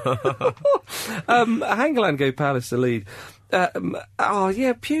 Hangeland gave Palace the lead. Pulis.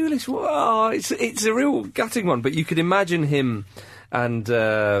 It's a real gutting one, but you could imagine him and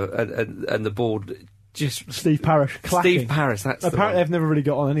the board just Steve Parish clacking. Steve Parish. That's apparently they've never really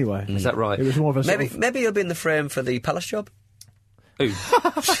got on anyway. Is that right? It was more of a Maybe he'll be in the frame for the Palace job. Who?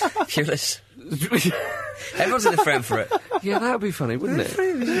 Pulis. Everyone's in the frame for it. Yeah, that would be funny, wouldn't it?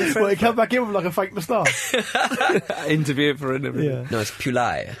 Well, he come back in with like a fake moustache. Interview for an interview. Yeah. No, it's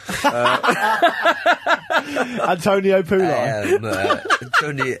Pulai. Antonio Pulai.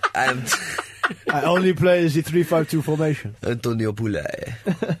 I am I only plays the 3-5-2 formation. Antonio Pulai.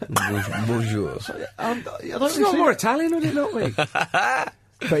 Bonjour. It's not more Italian, would it not be?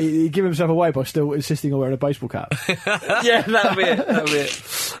 But he gave himself away by still insisting on wearing a baseball cap. Yeah, that'll be it.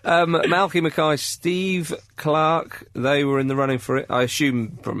 Malky Mackay, Steve Clark, they were in the running for it. I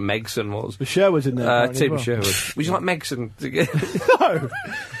assume Megson was. But Sherwood's in there. Tim well. Sherwood. Would you like Megson to get... No.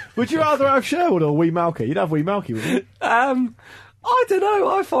 Would you rather have Sherwood or Wee Malky? You'd have Wee Malky, wouldn't you? I don't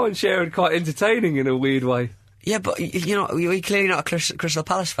know. I find Sherwood quite entertaining in a weird way. Yeah, but you're clearly not a Crystal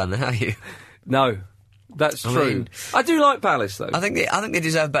Palace fan, then, are you? No. That's true. I do like Palace, though. I think they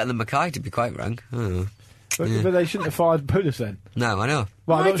deserve better than Mackay, to be quite frank. I don't know. But they shouldn't have fired Pulis then. No, I know.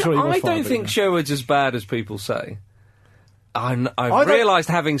 Well, I'm not sure he was I fired, don't think Sherwood's as bad as people say. I've don't- realised,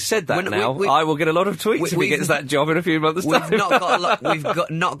 having said that now, I will get a lot of tweets if he gets that job in a few months' time. We've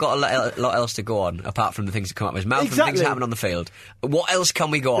not got a lot else to go on apart from the things that come up his mouth and Exactly. things that happen on the field. What else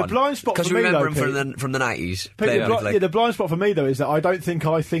can we go on? The blind spot because for we me, remember though, him from the 90s. The blind spot for me, though, is that I don't think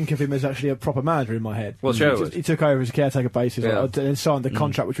I think of him as actually a proper manager in my head. Well, Sherwood. He took over as a caretaker basis Yeah. and then signed the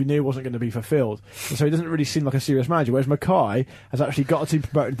contract which we knew wasn't going to be fulfilled. And so he doesn't really seem like a serious manager, whereas Mackay has actually got a team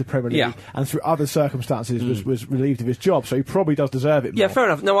promoted to the Premier League and through other circumstances was relieved of his job, so he probably does deserve it more. Yeah, fair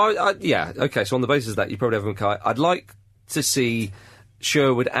enough. No, okay, so on the basis of that, you probably have Mackay. I'd like to see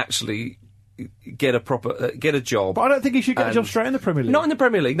Sherwood actually get a job. But I don't think he should get a job straight in the Premier League. Not in the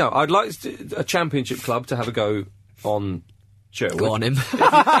Premier League, no. I'd like a Championship club to have a go on Sherwood. Go on him.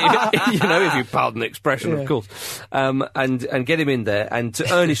 if you pardon the expression, of course. And get him in there and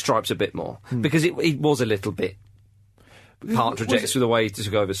to earn his stripes a bit more. Because it was a little bit Partridge the way to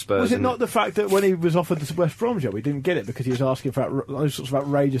go over Spurs. Was it not the fact that when he was offered the West Brom job, he didn't get it because he was asking for those sorts of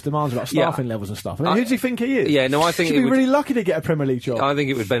outrageous demands about staffing levels and stuff? I mean, who does he think he is? Yeah, no, I think he'd be really lucky to get a Premier League job. I think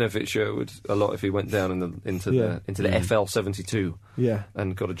it would benefit Sherwood a lot if he went down into the FL 72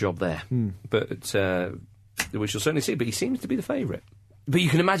 and got a job there. But we shall certainly see. But he seems to be the favourite. But you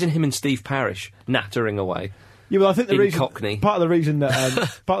can imagine him and Steve Parish nattering away. Yeah, well, I think Cockney. part of the reason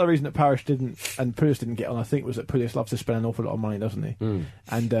that Parish didn't and Pulis didn't get on, I think, was that Pulis loves to spend an awful lot of money, doesn't he?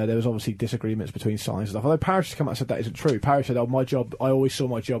 And there was obviously disagreements between sides and stuff. Although Parish has come out and said that isn't true. Parish said, I always saw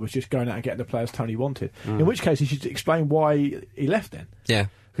my job as just going out and getting the players Tony wanted. In which case, he should explain why he left then. Yeah.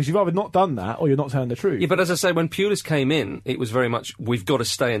 Because you've either not done that or you're not telling the truth. Yeah, but as I say, when Pulis came in, it was very much, we've got to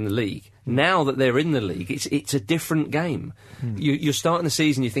stay in the league. Now that they're in the league, it's a different game. You're starting the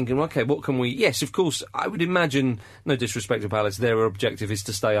season, you're thinking, okay, what can we... Yes, of course, I would imagine, no disrespect to Palace, their objective is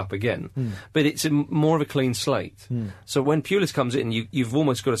to stay up again. But it's more of a clean slate. So when Pulis comes in, you've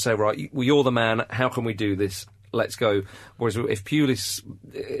almost got to say, right, you're the man, how can we do this? Let's go. Whereas if Pulis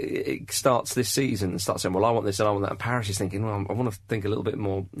starts this season and starts saying, well, I want this and I want that, and Parish is thinking, well, I want to think a little bit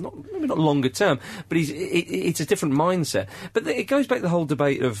more, maybe not longer term, but it's a different mindset. But it goes back to the whole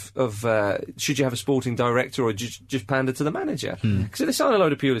debate of should you have a sporting director or just pander to the manager? Because if they sign a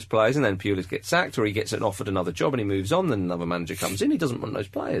load of Pulis players and then Pulis gets sacked or he gets offered another job and he moves on, then another manager comes in, he doesn't want those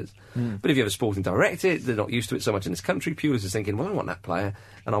players. But if you have a sporting director, they're not used to it so much in this country. Pulis is thinking, well, I want that player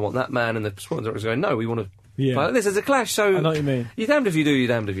and I want that man, and the sporting director's going, no, we want to... But this is a clash, so... I know what you mean. You're damned if you do, you're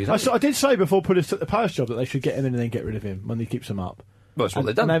damned if you don't. I did say before Pulis took the Palace job that they should get him in and then get rid of him when he keeps them up. Well, that's what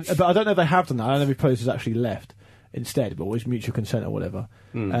they've done. But I don't know if they have done that. I don't know if Pulis has actually left instead, but always mutual consent or whatever.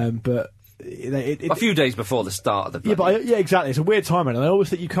 But... a few days before the start of the... Yeah, exactly. It's a weird time, and I always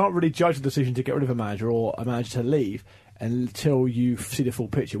think you can't really judge the decision to get rid of a manager or a manager to leave until you see the full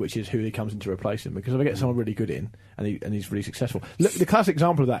picture, which is who he comes in to replace him. Because if I get someone really good in and he's really successful, look, the classic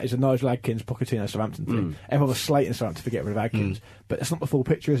example of that is the Nigel Adkins Pochettino Southampton thing. Everyone was slating Southampton to get rid of Adkins, but it's not the full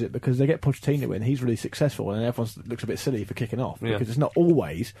picture, is it? Because they get Pochettino in, he's really successful, and everyone looks a bit silly for kicking off because it's not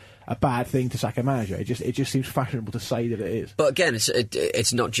always a bad thing to sack a manager. It just seems fashionable to say that it is. But again,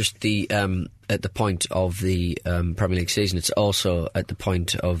 it's not just the at the point of the Premier League season, it's also at the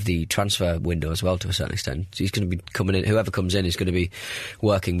point of the transfer window as well, to a certain extent. So he's going to be coming in, whoever comes in is going to be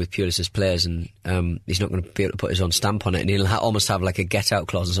working with Pulis's players, and he's not going to be able to put his own stamp on it, and he'll almost have like a get-out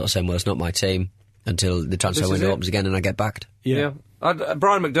clause and sort of saying, well, it's not my team until the transfer window opens again and I get backed. Yeah.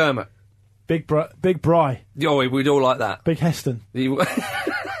 Brian McDermott. Big Bry. Oh, we'd all like that. Big Heston.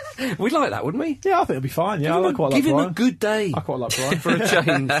 We'd like that, wouldn't we? Yeah, I think it'll be fine. Yeah, I quite like Brian. Give him a good day. I quite like Brian. For a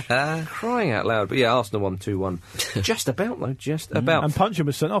change. Crying out loud. But yeah, Arsenal won 2-1. Just about, though. Just about. And Puncham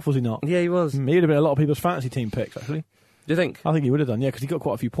was sent off, was he not? Yeah, he was. He'd have been a lot of people's fantasy team picks, actually. Do you think? I think he would have done, yeah, because he got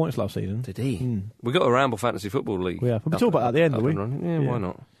quite a few points last season. Did he? We got a Ramble Fantasy Football League. Yeah, we'll talk about that at the end, will we? Yeah, why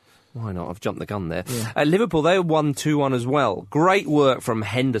not? Why not? I've jumped the gun there. Yeah. Liverpool, they won 2-1 as well. Great work from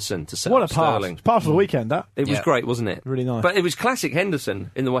Henderson to set up Sterling. What a pass for the weekend, that. It was great, wasn't it? Really nice. But it was classic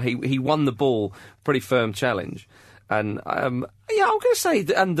Henderson in the way he won the ball, pretty firm challenge. And, I'm going to say,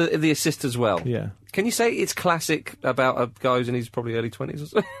 and the assist as well. Yeah. Can you say it's classic about a guy who's in his probably early 20s or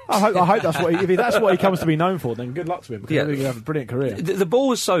so? I hope that's what if that's what he comes to be known for, then good luck to him, because he's going to have a brilliant career. The ball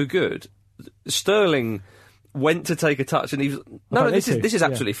was so good, Sterling went to take a touch and he was... No, this is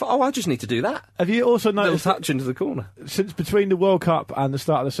absolutely fine. Oh, I just need to do that. Have you also noticed... Little touch into the corner. Since between the World Cup and the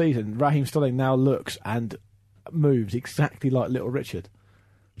start of the season, Raheem Sterling now looks and moves exactly like Little Richard.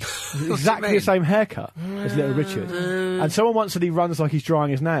 Exactly the same haircut as Little Richard. And someone once said he runs like he's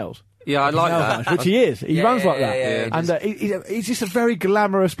drying his nails. Yeah, I like that. Which he is. He runs like that. And he's just a very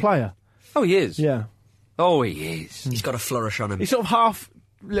glamorous player. Oh, he is. Yeah. Oh, he is. He's got a flourish on him. He's sort of half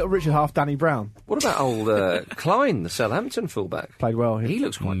Little Richard, half Danny Brown. What about old Klein, the Southampton fullback? Played well. He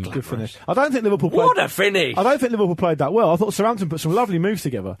looks quite good finish. I don't think Liverpool played... What a finish! I don't think Liverpool played that well. I thought Southampton put some lovely moves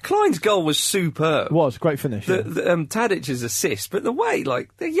together. Klein's goal was superb. It was. Great finish. Tadic's assist, but the way,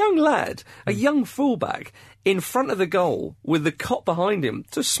 like, the young lad, a young fullback, in front of the goal with the cop behind him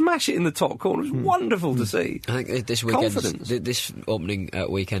to smash it in the top corner. It was wonderful to see. I think this weekend, this opening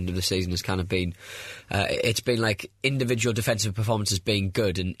weekend of the season has kind of been, it's been like individual defensive performances being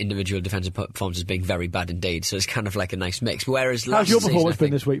good and individual defensive performances being very bad indeed. So it's kind of like a nice mix. Whereas how's your performance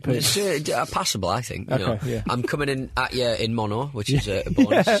been this week, Pete? It's passable, I think. Okay, I'm coming in at you in mono, which is a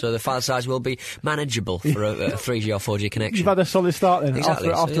bonus. So the file size will be manageable for a 3G or 4G connection. You've had a solid start then.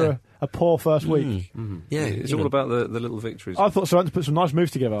 Exactly. a poor first week. Yeah, It's all about the little victories. I thought Southampton put some nice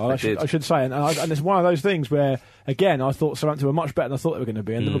moves together. I should say, and it's one of those things where, again, I thought Southampton were much better than I thought they were going to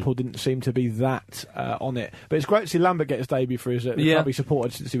be, and Liverpool didn't seem to be that on it. But it's great to see Lambert get his debut for his club he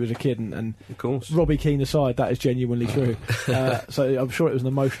supported since he was a kid, and of course, Robbie Keane aside, that is genuinely true. So I'm sure it was an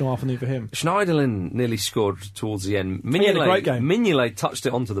emotional afternoon for him. Schneiderlin nearly scored towards the end. He had a great game. Mignolet touched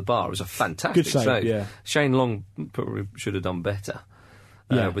it onto the bar. It was a fantastic Good save. Yeah. Shane Long probably should have done better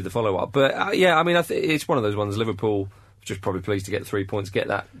with the follow-up. But, I mean, it's one of those ones. Liverpool just probably pleased to get 3 points, get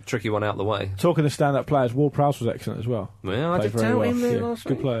that tricky one out of the way. Talking of stand-up players, Ward-Prowse was excellent as well. Yeah, I did tell him there last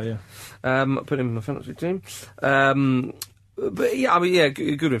week. Good player, Put him in the fantasy team. But, yeah, I mean, yeah,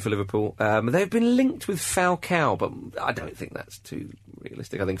 good win for Liverpool. They've been linked with Falcao, but I don't think that's too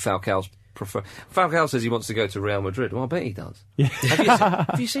realistic. I think Falcao says he wants to go to Real Madrid. Well, I bet he does. Yeah.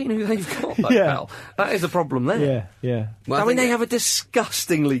 Have you seen who they've got, though, pal? That is the problem there. Yeah. Well, I mean, they have a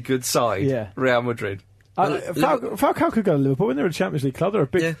disgustingly good side, Real Madrid. Falcao could go to Liverpool when they're a Champions League club. They're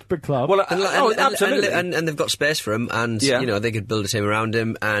a big club. Well, absolutely. And they've got space for him, and they could build a team around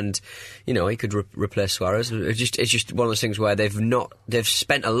him, and he could replace Suarez. It's just one of those things where they've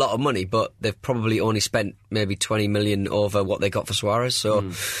spent a lot of money, but they've probably only spent maybe 20 million over what they got for Suarez.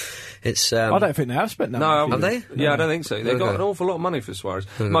 So. It's. I don't think they have spent that. No, have they? Yeah, I don't think so. They've got an awful lot of money for Suarez.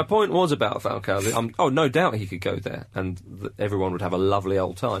 My point was about Falcao. No doubt he could go there, and everyone would have a lovely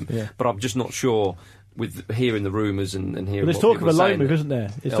old time. Yeah. But I'm just not sure. With hearing the rumours and hearing there's talk of a loan move, isn't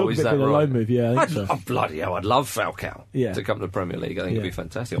there? There's talk of it being a loan move, yeah. I think so. Bloody hell, I'd love Falcao to come to the Premier League. I think it'd be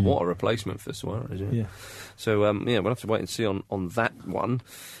fantastic. What a replacement for Suarez, yeah. So, we'll have to wait and see on that one.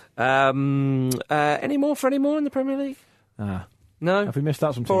 Any more in the Premier League? No? Have we missed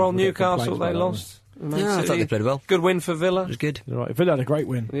out some teams? Poor old Newcastle, they lost. Yeah, I thought they played well. Good win for Villa. It was good. Right, Villa had a great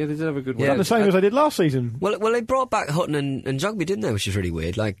win. Yeah, they did have a good win. Yeah, the same as they did last season. Well, they brought back Hutton and Jogby, didn't they? Which is really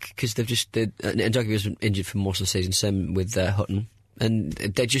weird, because they've just... and Jogby was injured for most of the season, same with Hutton. And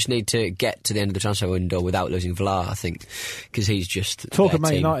they just need to get to the end of the transfer window without losing Vlaar, I think, because he's just... Talk of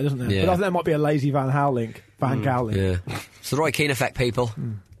Man United, isn't there? Yeah. But I think there might be a lazy Van Gaal link. Yeah. It's the Roy Keane effect, people.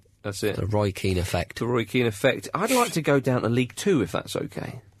 That's it. The Roy Keane effect. The Roy Keane effect. I'd like to go down to League 2, if that's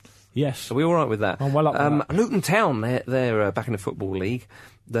okay. Yes. Are we all right with that? I'm well up with that. Luton Town, they're back in the Football League.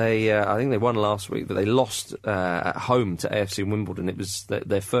 They, I think they won last week, but they lost at home to AFC Wimbledon. It was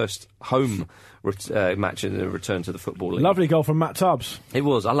their first home match in the return to the Football League. Lovely goal from Matt Tubbs. It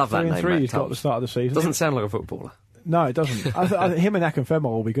was. I love that name, 3-3 Matt he's got Tubbs. at the start of the season. Doesn't sound like a footballer. No, it doesn't. I think him and Akinfenwa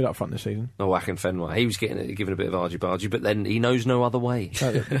will be good up front this season. Oh, Akinfenwa. He was given a bit of argy-bargy, but then he knows no other way.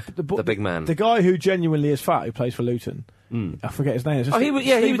 The big man. The guy who genuinely is fat, who plays for Luton. I forget his name. Steve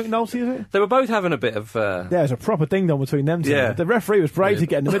McNulty, is it? They were both having a bit of... there's a proper ding-dong between them two. Yeah. The referee was brave to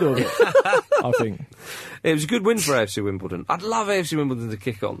get in the middle of it, I think. It was a good win for AFC Wimbledon. I'd love AFC Wimbledon to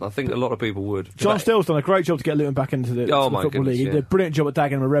kick on. I think a lot of people would. John Still's done a great job to get Luton back into the Football League. He did a brilliant job at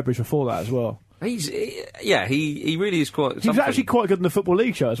Dagenham and Redbridge before that as well. He really is quite... He was actually quite good in the Football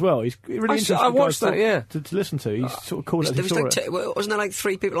League show as well. He's really interesting. I watched that, to listen to. He's sort of cool as he saw it. Wasn't there like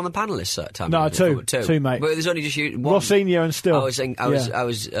 3 people on the panel this time? No, two, mate. But there's only just one. Ross Senior and Still. I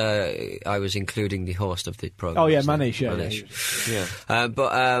was including the host of the programme. Oh yeah, Manish. Yeah.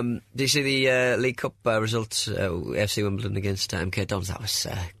 But do you see the League Cup results? FC Wimbledon against MK Dons. That was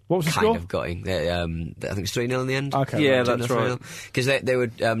what was the kind score? of gutting. I think it's 3-0 in the end. Okay, yeah, that's right. Because they were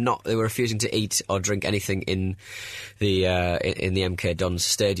they were refusing to eat or drink anything in the MK Dons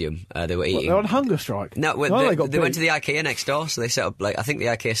stadium. They were eating. They're on hunger strike. No, they went to the IKEA next door, so they set up I think the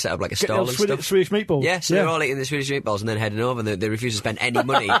IKEA set up like a stall and stuff. Swedish meatballs. Yeah, so they were all eating the Swedish meatballs and then heading over, and they refused to spend any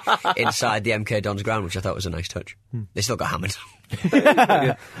money inside the MK Dons ground, which I thought was a nice touch. They still got hammered. So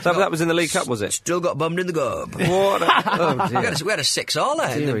that was in the League Cup, was it? Still got bummed in the gob. What? We had a 6-all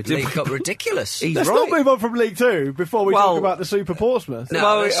in the League Cup. Ridiculous. Let's not move on from League 2 before we talk about the Super Portsmouth. No,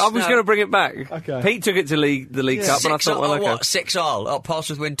 I was going to bring it back. Okay. Pete took it to the League Cup, and I thought, well, okay. What? 6-all. Oh,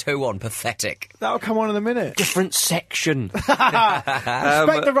 Portsmouth win 2-1. Pathetic. That'll come on in a minute. Different section.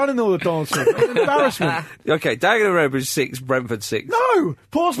 Respect the running order, Donaldson. Embarrassment. Okay, Dagenham and Redbridge 6, Brentford 6. No,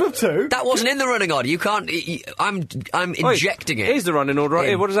 Portsmouth 2. That wasn't in the running order. You can't. I'm injecting it. Here's the running order right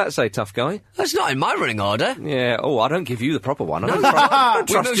here. What does that say, tough guy? That's not in my running order. Yeah. Oh, I don't give you the proper one. I don't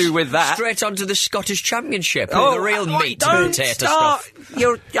trust you with that. Straight on to the Scottish Championship. The real meat and potato stuff.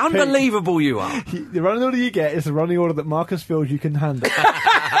 You're unbelievable. You are. The running order you get is the running order that Marcus feels you can handle.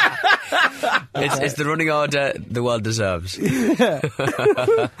 It's the running order the world deserves. Some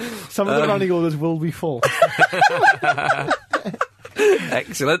of the running orders will be full.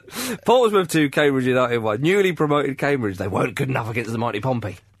 Excellent. Portsmouth 2, Cambridge United 1. Newly promoted Cambridge. They weren't good enough against the mighty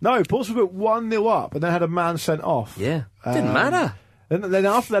Pompey. No, Portsmouth went 1-0 up and then had a man sent off. Yeah. Didn't matter. Then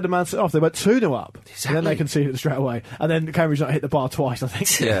after they had a man sent off, they went 2-0 up. Exactly. And then they conceded it straight away. And then Cambridge United hit the bar twice, I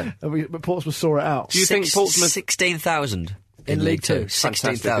think. Yeah. But Portsmouth saw it out. Do you think Portsmouth... 16,000 in League Two?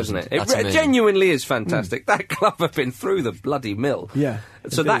 16,000, isn't it? That's amazing. Genuinely is fantastic. That club have been through the bloody mill. Yeah.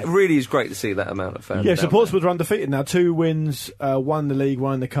 So that really is great to see that amount of fans. Yeah, so Portsmouth are undefeated now. 2 wins, 1 in the league,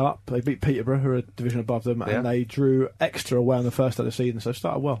 1 in the cup. They beat Peterborough, who are a division above them, and they drew Exeter away on the first day of the season, so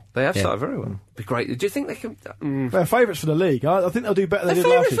started well. They have started very well. Be great. Do you think they can... They're favourites for the league. I think they'll do better than they did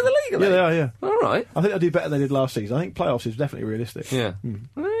last season. They're favourites for the league, Yeah, they are, yeah. All right. I think they'll do better than they did last season. I think playoffs is definitely realistic. Yeah.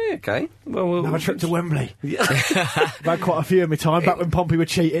 Okay. Well, we'll have a trip to Wembley. Yeah. I've had quite a few in my time, back when Pompey were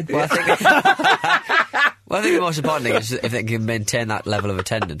cheating. Well, I think the most important thing is if they can maintain that level of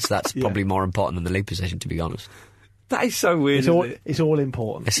attendance, that's probably more important than the league position, to be honest. That is so weird. It's all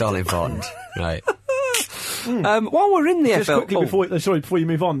important. It's all important, right. While we're in the Just FL... quickly, before you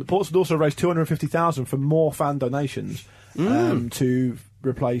move on, Portsmouth also raised $250,000 for more fan donations to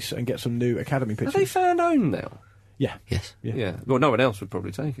replace and get some new academy pitches. Are they fan-owned now? Yeah. Yes. Yeah. Well, no one else would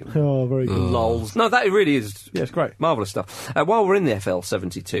probably take it. Oh, very good. Lols. No, that really is... Yeah, it's great. Marvellous stuff. While we're in the FL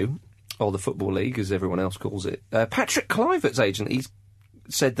 72, or the Football League, as everyone else calls it, Patrick Kluivert's agent, he's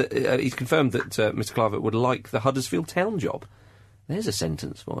said that he's confirmed that Mr. Kluivert would like the Huddersfield Town job. There's a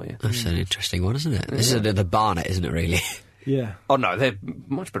sentence for you. That's an interesting one, isn't it? This is the Barnet, isn't it, really? Yeah. Oh, no, they're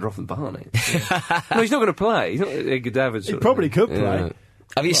much better off than Barnet. No, he's not going to play. He's not David. He probably could play.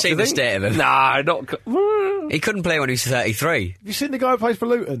 Have you seen the state of him? Nah, not... He couldn't play when he was 33. Have you seen the guy who plays for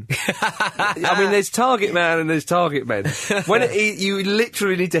Luton? I mean, there's target man and there's target men. You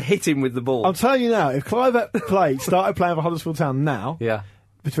literally need to hit him with the ball. I'm telling you now, if Kluivert started playing for Huddersfield Town now,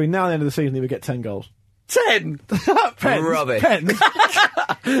 between now and the end of the season, he would get 10 goals. 10? Pens. Rubbish. Pens.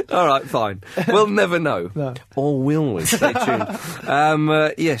 All right, fine. We'll never know. No. Or will we? Stay tuned.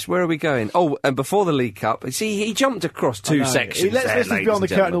 Yes, where are we going? Oh, and before the League Cup, see, he jumped across 2 sections. He lets listeners be on the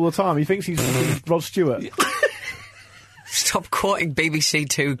curtain all the time. He thinks he's Rod Stewart. Stop quoting BBC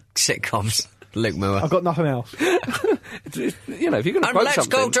Two sitcoms, Luke Moore. I've got nothing else. If you're going to quote let's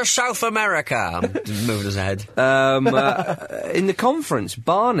something... go to South America. I'm just moving us ahead. In the conference,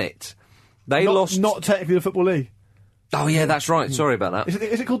 Barnet... They lost... Not technically the Football League. Oh, yeah, that's right. Sorry about that.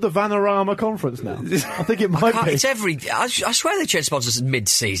 Is it called the Vanarama Conference now? I think it might be. It's I swear they change sponsors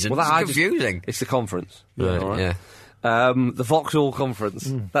mid-season. Well, it's confusing. It's the conference. Right, all right. Yeah. The Vauxhall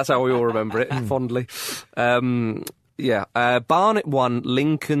Conference. That's how we all remember it, fondly. Barnet 1,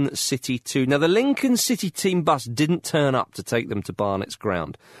 Lincoln City 2. Now, the Lincoln City team bus didn't turn up to take them to Barnet's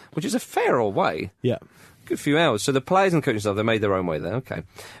ground, which is a fair old way. Yeah. Good few hours. So the players and coaching staff, they made their own way there, okay.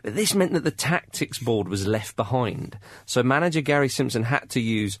 But this meant that the tactics board was left behind. So manager Gary Simpson had to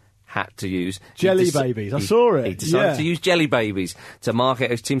use... Jelly babies. I saw it. He decided to use jelly babies to mark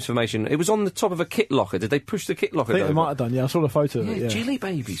out his team's formation. It was on the top of a kit locker. Did they push the kit locker I think over? they might have done, I saw the photo of it, yeah. Jelly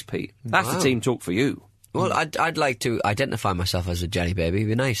babies, Pete. That's the team talk for you. Well, I'd like to identify myself as a jelly baby. It'd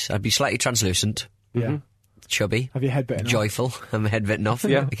be nice. I'd be slightly translucent. Yeah. Chubby. Have your head bitten off? Joyful. I'm head bitten off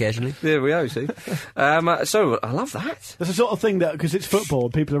occasionally. There we go, see. So, I love that. That's the sort of thing that, because it's football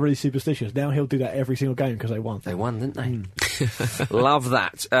and people are really superstitious, now he'll do that every single game because they won. They won, didn't they? Love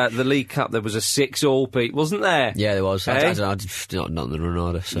that. The League Cup, there was a 6-6, Pete, wasn't there? Yeah, there was. Hey? I don't know, not the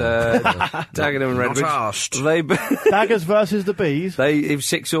Ronaldo. So. Dagenham and Redbridge. Daggers versus the Bees. It was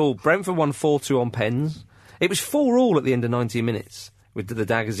 6-6. Brentford won 4-2 on pens. It was 4-4 at the end of 90 minutes. With the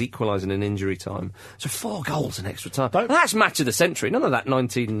Daggers equalising in injury time. So 4 goals in extra time. That's match of the century. None of that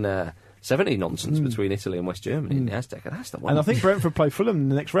 1970 nonsense between Italy and West Germany in the Azteca. That's the one. And I think Brentford play Fulham in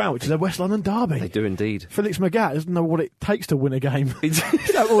the next round, which is a West London derby. They do indeed. Felix Magath doesn't know what it takes to win a game. He's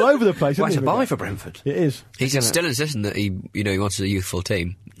all over the place. Well, isn't it's a he, buy for Brentford. It is. He's still insisting that he wants a youthful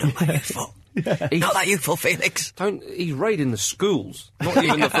team. Not that youthful. Yeah. Not that youthful, Felix. He's raiding the schools, not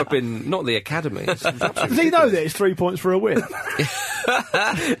even the flipping, not the academies. Does he know that it's 3 points for a win?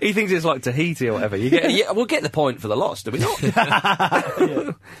 He thinks it's like Tahiti or whatever. We'll get the point for the loss, do we not?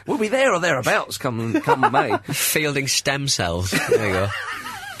 We'll be there or thereabouts come May. Fielding stem cells. There you go.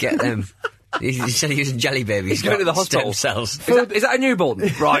 Get them. Instead of using jelly babies, he's going to the hospital. Stem cells. Is that a newborn?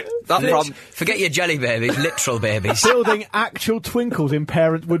 Right. Forget your jelly babies, literal babies. Building actual twinkles in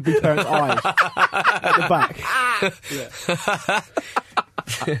would-be parents' eyes at the back.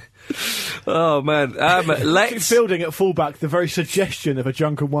 Oh man, let's building at fullback the very suggestion of a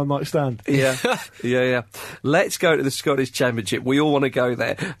drunken one-night stand. Yeah. Let's go to the Scottish Championship. We all want to go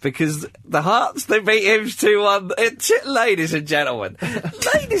there because the Hearts, they beat Hibs 2-1. Ladies and gentlemen,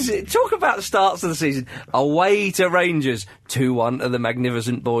 talk about starts of the season. Away to Rangers 2-1 to the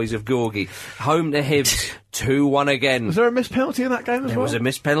magnificent boys of Gorgie. Home to Hibs 2-1 again. Was there a missed penalty in that game as well? There was a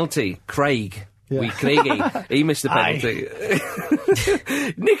missed penalty. Craig. with Craigie. He missed the penalty.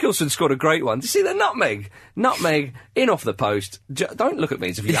 Nicholson scored a great one. Did you see the nutmeg? Nutmeg in off the post. Don't look at me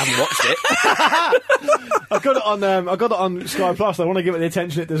as if you haven't watched it. I got it on Sky Plus. I want to give it the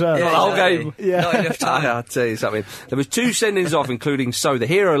attention it deserves. The whole game. Yeah. Not enough time. I'll tell you something. There was 2 sendings off, including the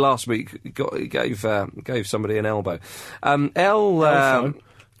hero last week gave somebody an elbow.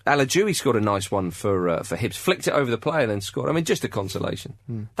 Alajoui scored a nice one for Hibs, flicked it over the player and then scored. I mean, just a consolation.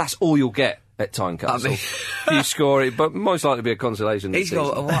 That's all you'll get at Tynecastle. If you score it, but most likely be a consolation. He's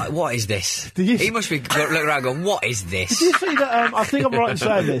got, what is this? He must be looking around going, what is this? Did you see that? I think I'm right in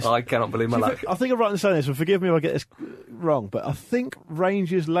saying this. I cannot believe my luck. I think I'm right in saying this, and forgive me if I get this wrong, but I think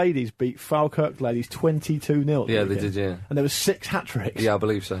Rangers ladies beat Falkirk ladies 22-0. Yeah, they did, yeah. And there was 6 hat-tricks. Yeah, I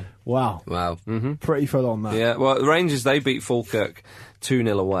believe so. Wow. Mm-hmm. Pretty full on that. Yeah, well, the Rangers, they beat Falkirk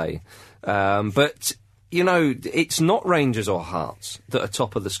 2-0 away. But, you know, it's not Rangers or Hearts that are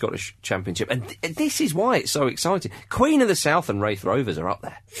top of the Scottish Championship. And this is why it's so exciting. Queen of the South and Wraith Rovers are up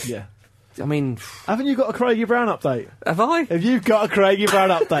there. Yeah. I mean... Haven't you got a Craigie Brown update? Have I? Have you got a Craigie Brown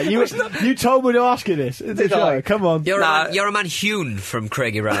update? You told me to ask you this. Did I? Come on. You're a man hewn from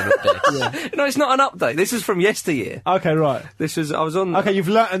Craigie Brown updates. Yeah. No, it's not an update. This is from yesteryear. Okay, right. I was on... Okay, you've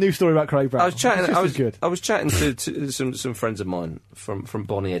learnt a new story about Craig Brown. I was chatting... Good. I was chatting to some friends of mine from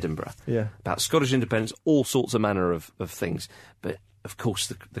Bonnie, Edinburgh. Yeah. About Scottish independence, all sorts of manner of things. But, of course,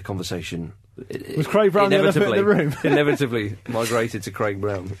 the conversation... Was Craig Brown the elephant in the room? Inevitably migrated to Craig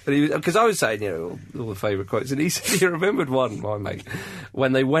Brown. Because I was saying, you know, all the favourite quotes, and he said he remembered one, my mate,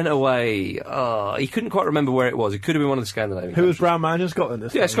 when they went away. He couldn't quite remember where it was. It could have been one of the Scandinavian countries. Was Brown manager? Scotland?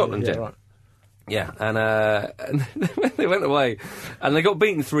 Yeah, Scotland, yeah. Right. Yeah, and they went away, and they got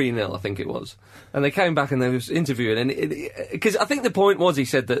beaten 3-0, I think it was. And they came back and they was interviewing, and because I think the point was, he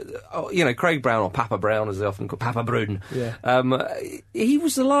said that, you know, Craig Brown, or Papa Brown as they often call Papa Bruden, he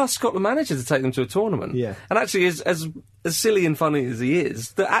was the last Scotland manager to take them to a tournament. Yeah. And actually, as silly and funny as he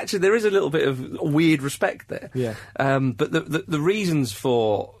is, that actually there is a little bit of weird respect there. Yeah. But the reasons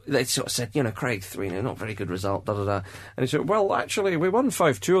for, they sort of said, you know, Craig 3-0, not very good result, da-da-da. And he said, well, actually, we won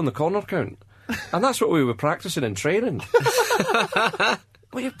 5-2 on the corner count. And that's what we were practising in training.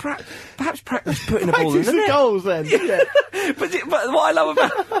 Well, you perhaps practice putting the ball in the net. Goals then. Yeah. But what I love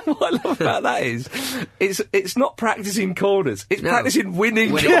about that is it's not practising corners. It's practising winning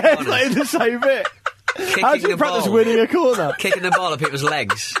corners. Yeah, it's like the same bit. How do you practice winning a corner? Kicking the ball at people's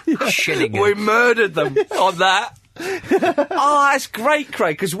legs. Shilling We murdered them on that. Oh, that's great,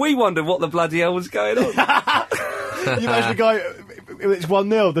 Craig, because we wondered what the bloody hell was going on. You imagine the guy, it's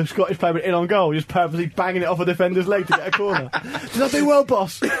 1-0, the Scottish player in on goal, just purposely banging it off a defender's leg to get a corner. Did I do well,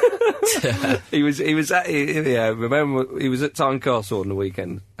 boss? He was at Tynecastle on the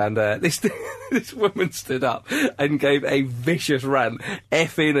weekend, and this woman stood up and gave a vicious rant,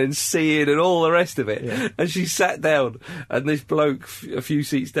 effing and seeing and all the rest of it. Yeah. And she sat down, and this bloke a few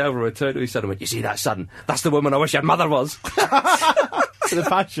seats down from her turned to his son and went, "You see that, son? That's the woman I wish your mother was." The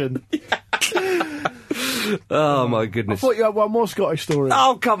passion. Oh my goodness! I thought you had one more Scottish story.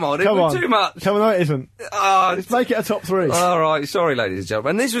 Oh come on! It was too much. Come on, no, it isn't. Let's make it a top 3. All right, sorry, ladies and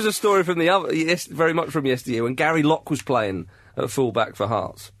gentlemen. And this was a story from very much from yesteryear when Gary Locke was playing at full-back for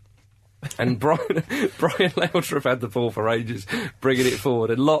Hearts. And Brian Laudrup had the ball for Rangers, bringing it forward.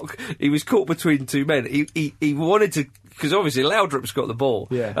 And Locke, he was caught between two men. He wanted to, because obviously Laudrup's got the ball.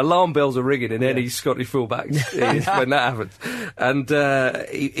 Yeah. Alarm bells are ringing in any Scottish fullbacks when that happens. And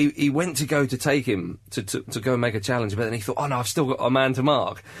he went to go to take him to go and make a challenge, but then he thought, oh no, I've still got a man to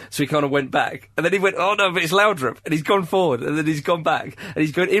mark. So he kind of went back. And then he went, oh no, but it's Laudrup. And he's gone forward. And then he's gone back. And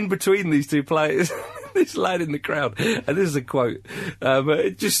he's gone in between these two players. This lad in the crowd, and this is a quote,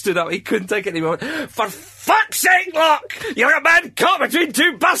 it just stood up, he couldn't take it anymore. "For fuck's sake, Locke! You're a man caught between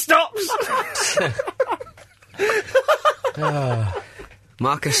two bus stops!"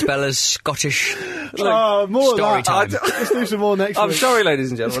 Marcus Speller's Scottish more story time. Let's do some more next week. I'm sorry, ladies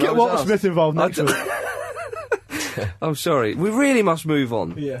and gentlemen. Let's get Walter Smith involved next week. I'm sorry. We really must move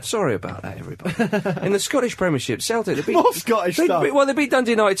on. Yeah. Sorry about that, everybody. In the Scottish Premiership, Celtic... They beat, more Scottish stuff. They beat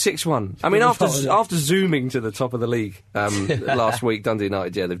Dundee United 6-1. I mean, after zooming to the top of the league last week, Dundee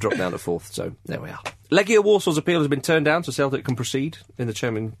United, they've dropped down to 4th, so there we are. Legia Warsaw's appeal has been turned down, so Celtic can proceed in the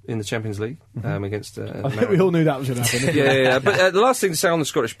Champions League against... I think we all knew that was going to happen. Yeah. But the last thing to say on the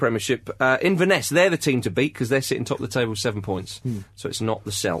Scottish Premiership, Inverness, they're the team to beat because they're sitting top of the table with 7 points. So it's not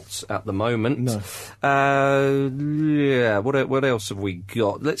the Celts at the moment. No. What else have we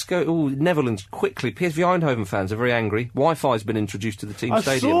got? Let's go... Netherlands, quickly. PSV Eindhoven fans are very angry. Wi-Fi's been introduced to the team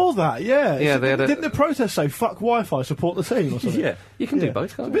stadium. I saw that, yeah. Yeah, didn't the protest say, fuck Wi-Fi, support the team or something? Yeah, you can do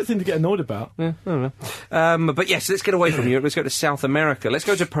both, can't you? It's a bit thing to get annoyed about. Yeah, I don't know. But yes, let's get away from Europe. Let's go to South America. Let's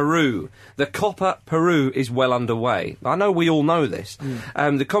go to Peru. The Copa Peru is well underway. I know we all know this.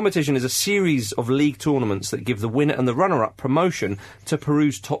 The competition is a series of league tournaments that give the winner and the runner-up promotion to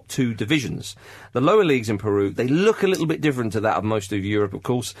Peru's top 2 divisions. The lower leagues in Peru, they look a little bit different to that of most of Europe, of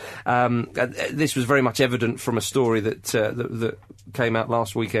course. This was very much evident from a story that came out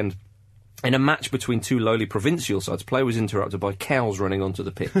last weekend. In a match between 2 lowly provincial sides, play was interrupted by cows running onto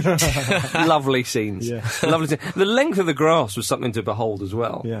the pitch. Lovely scenes. Yeah. Lovely scenes. The length of the grass was something to behold as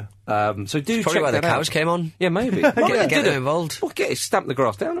well. Yeah. So do it's check probably why that the cows out. came on. Yeah, maybe. Get them involved. Well, stamp the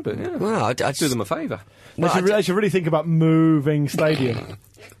grass down a bit, yeah. Well, I'd do them a favour. They should really think about moving stadium.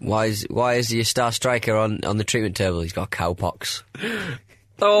 Why is your star striker on the treatment table? He's got cowpox.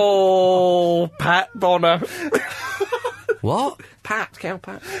 Oh, Pat Bonner. What? Cow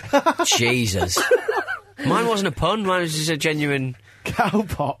Pat. Jesus. Mine wasn't a pun, mine was just a genuine...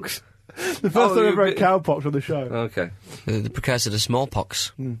 Cowpox. The first time I ever had cowpox on the show. Okay. The precursor to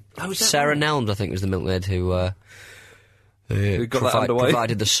smallpox. Oh, is that Sarah right? Nelms, I think, was the milkmaid who got that underway.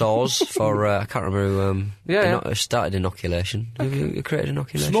 provided the saws for, I can't remember who started inoculation. Who created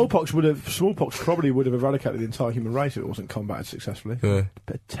inoculation? Smallpox probably would have eradicated the entire human race if it wasn't combated successfully. Yeah.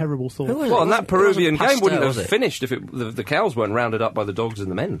 A terrible thought. Well, and that Peruvian game wouldn't was have it? finished if the cows weren't rounded up by the dogs and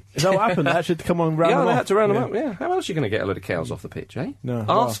the men. Is that what happened? They actually had to come on and round Yeah, them they off? had to round them up, yeah. How else are you going to get a load of cows off the pitch, eh? No.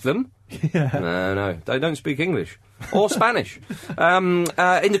 Ask them. Yeah. No, they don't speak English. Or Spanish. In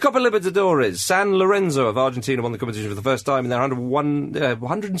the Copa Libertadores, San Lorenzo of Argentina won the competition for the first time in their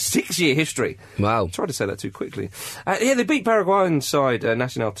 106-year history. Wow. Tried to say that too quickly. They beat Paraguayan side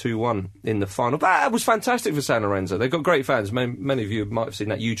Nacional 2-1 in the final. That was fantastic for San Lorenzo. They've got great fans. Many of you might have seen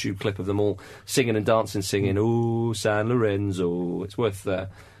that YouTube clip of them all singing and dancing, singing, "Ooh, San Lorenzo." It's worth having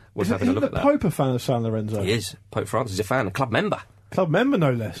a look at the that. Pope a fan of San Lorenzo? He is. Pope Francis is a fan, a club member. Club member,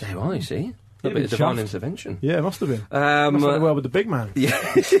 no less. There you are, you see. A Yeah, bit of divine chuffed. intervention. Yeah, it must have been. Must have done well with the big man. Yeah,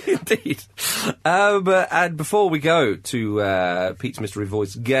 indeed. And before we go to Pete's Mystery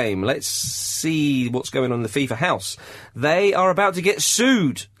Voice game, let's see what's going on in the FIFA house. They are about to get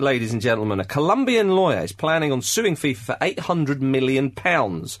sued, ladies and gentlemen. A Colombian lawyer is planning on suing FIFA for £800 million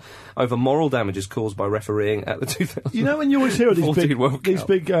over moral damages caused by refereeing at the 2014 You know when you always hear of World these Cup.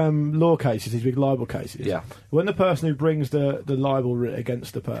 big law cases, these big libel cases? Yeah. When the person who brings the libel writ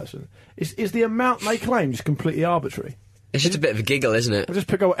against the person, is the amount they claim just completely arbitrary? It's just a bit of a giggle, isn't it? They'll just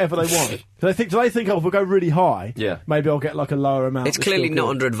pick up whatever they want. Do they think, oh, if we go really high, Yeah. maybe I'll get like a lower amount? It's that's clearly still not good.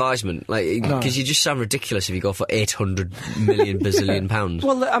 under advisement, because No. you just sound ridiculous if you go for 800 million bazillion pounds.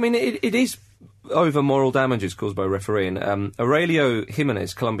 Well, I mean, it is over moral damages caused by refereeing. Aurelio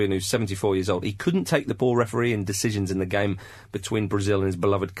Jimenez, Colombian, who's 74 years old, he couldn't take the poor refereeing decisions in the game between Brazil and his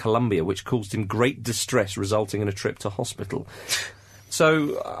beloved Colombia, which caused him great distress, resulting in a trip to hospital.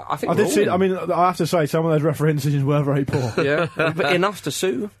 So, I think I did see. I mean, I have to say, some of those refereeing decisions were very poor. yeah, but enough to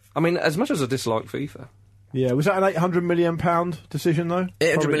sue. I mean, as much as I dislike FIFA. Yeah, was that an £800 million decision though?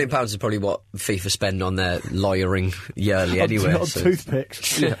 £800 million is probably what FIFA spend on their lawyering yearly anyway. On so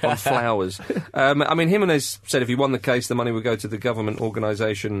toothpicks. Yeah, on flowers. I mean, Jimenez said if he won the case, the money would go to the government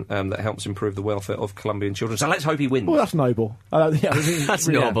organisation that helps improve the welfare of Colombian children. So let's hope he wins. Well, that's noble. that's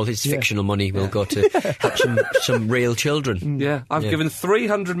noble. His fictional money will go to help some real children. Yeah, I've given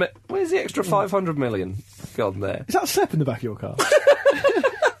 300 million. Where's the extra 500 million gone there? Is that Sepp in the back of your car?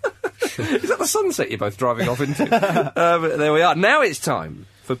 Is that the sunset you're both driving off into? But there we are. Now it's time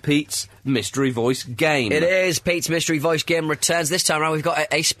for Pete's Mystery Voice game. It is. Pete's Mystery Voice game returns. This time around, we've got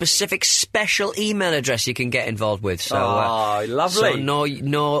a specific special email address you can get involved with. So, lovely. So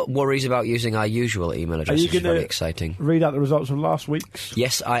no worries about using our usual email address. Are you It's very gonna exciting. Read out the results of last week's?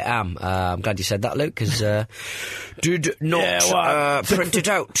 Yes, I am. I'm glad you said that, Luke, because did not print it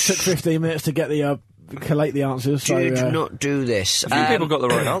out. Took 15 minutes to get the collate the answers. Did so, not do this. A few people got the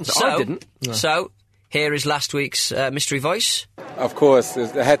right answer. I didn't. So, here is last week's Mystery Voice. Of course,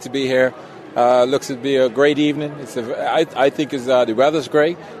 it had to be here. Looks to be a great evening. I think the weather's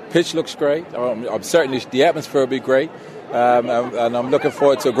great. Pitch looks great. I'm certainly the atmosphere will be great, and I'm looking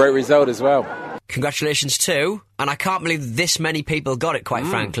forward to a great result as well. Congratulations to, and I can't believe this many people got it, quite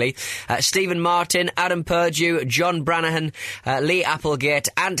frankly, Stephen Martin, Adam Purdue, John Branahan, Lee Applegate,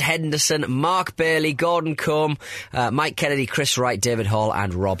 Ant Henderson, Mark Bailey, Gordon Combe, Mike Kennedy, Chris Wright, David Hall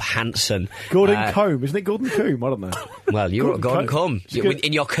and Rob Hanson. Gordon Combe, isn't it Gordon Combe? I don't know. Well, you're Gordon Combe.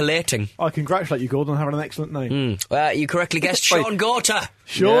 In your collating. I congratulate you, Gordon, on having an excellent name. You correctly guessed Sean Gorter.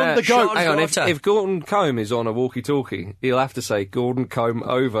 Sean the Goat. Hang on, if Gordon Combe is on a walkie-talkie, he'll have to say Gordon Combe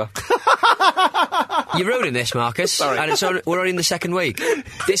over. You're ruining this, Marcus. Sorry. And we're only in the second week.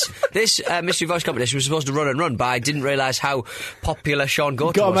 This Mystery Voice competition was supposed to run, but I didn't realise how popular Sean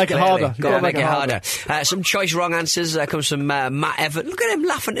Gorton was. Gotta make it harder. Got to make it harder. Some choice wrong answers comes from Matt Evans. Look at him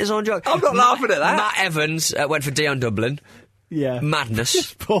laughing at his own joke. I'm not laughing at that. Matt Evans went for Dion Dublin. Yeah.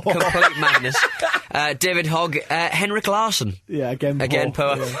 Madness. Poor. Complete madness. David Hogg, Henrik Larsson. Yeah, again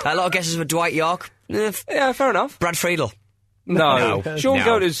poor. Yeah. A lot of guesses for Dwight York. Yeah, fair enough. Brad Friedel. No. Sean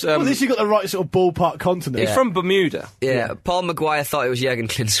Goater's... Well, at least you got the right sort of ballpark continent. He's from Bermuda. Yeah. Paul Maguire thought it was Jurgen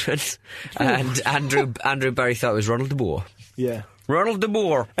Klinsmann. And Andrew Berry thought it was Ronald de Boer. Yeah. Ronald de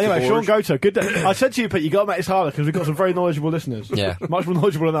Boer. Anyway, Sean Goater, good day. I said to you, Pete, you got to make this harder because we've got some very knowledgeable listeners. Yeah. Much more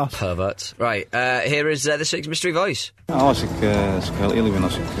knowledgeable than us. Perverts. Right, here is this week's Mystery Voice. Nou, als ik heel eerlijk ben,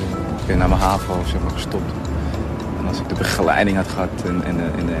 als ik naar mijn HAVO zeg maar, gestopt en als ik de begeleiding had gehad en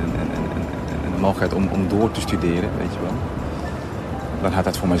de mogelijkheid om door te studeren, weet je wel, dan had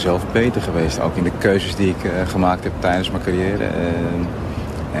dat voor mijzelf beter geweest. Ook in de keuzes die ik gemaakt heb tijdens mijn carrière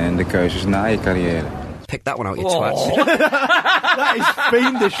en de keuzes na je carrière. Pick that one out, you twats. That is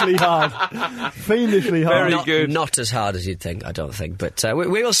fiendishly hard. Fiendishly hard. Very good. Not as hard as you'd think, I don't think. But we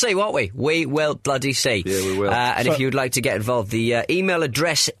will see, won't we? We will bloody see. Yeah, we will. And if you'd like to get involved, the email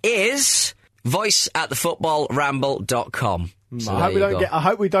address is voice@thefootballramble.com. So I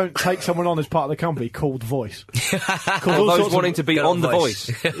hope we don't take someone on as part of the company called Voice. All those wanting to be on The Voice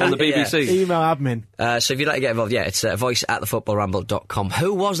on the BBC. Yeah. Email admin. So if you'd like to get involved, yeah, it's voice@thefootballramble.com.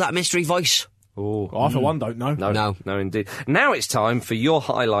 Who was that mystery voice? Oh, I for one don't know. No, indeed. Now it's time for your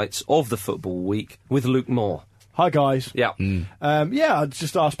highlights of the football week with Luke Moore. Hi guys. Yeah. I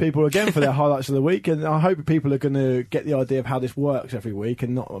just asked people again for their highlights of the week, and I hope people are going to get the idea of how this works every week,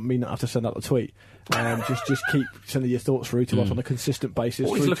 and not have to send out the tweet. Just keep sending your thoughts through to us on a consistent basis.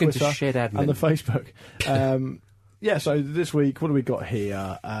 Always through looking Twitter to shed admin. and the Facebook. So this week, what do we got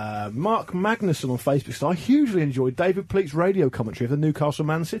here? Mark Magnuson on Facebook said, I hugely enjoyed David Pleat's radio commentary of the Newcastle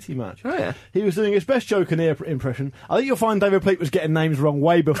Man City match. Oh, yeah. He was doing his best Joe Kinnear impression. I think you'll find David Pleat was getting names wrong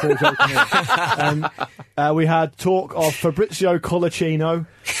way before Joe Kinnear. We had talk of Fabrizio Colacino,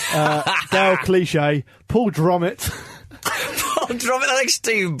 Dale Cliche, Paul Drummett. Paul Drummett, like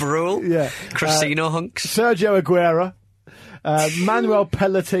Steve Brule. Yeah. Cristino Hunks. Sergio Aguero, Manuel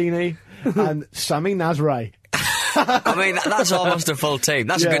Pelletini, and Sami Nasri. I mean, that's almost a full team.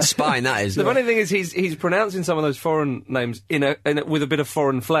 That's a good spine, that is. The funny thing is he's pronouncing some of those foreign names with a bit of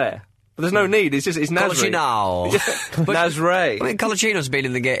foreign flair. But there's no need. It's Nasri. Colacino. Nasri. I mean, Colacino's been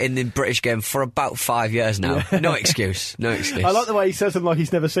in the British game for about 5 years now. No excuse. No excuse. I like the way he says them like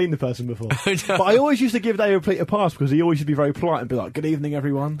he's never seen the person before. But I always used to give David Pleat a pass because he always used to be very polite and be like, good evening,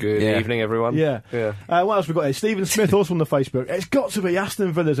 everyone. Good evening, everyone. Yeah. What else we got here? Stephen Smith, also on the Facebook. It's got to be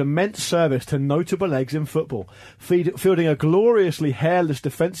Aston Villa's immense service to notable legs in football, fielding a gloriously hairless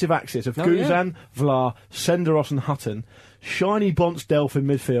defensive axis of Guzan, Vlar, Senderos and Hutton, shiny Bonsdelf in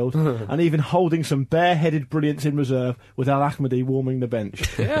midfield, and even holding some bare-headed brilliance in reserve with Al Ahmadi warming the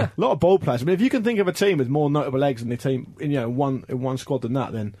bench. Yeah. A lot of ball players. I mean, if you can think of a team with more notable legs in the team, in one squad than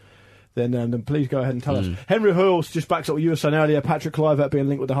that, then please go ahead and tell us. Henry Hoyles just backs up what you were saying earlier. Patrick Kluivert being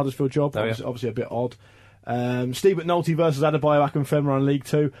linked with the Huddersfield job. Obviously a bit odd. Steve McNulty versus Adebayo Akinfenwa in League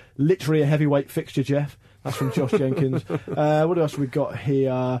 2. Literally a heavyweight fixture, Jeff. That's from Josh Jenkins. What else have we got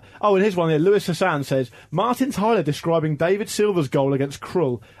here? Oh, and here's one here. Lewis Hassan says, Martin Tyler describing David Silva's goal against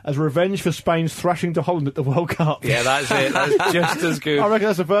Krull as revenge for Spain's thrashing to Holland at the World Cup. Yeah, that's it. That's just as good. I reckon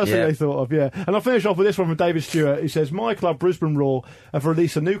that's the first thing they thought of, yeah. And I'll finish off with this one from David Stewart. He says, my club, Brisbane Roar, have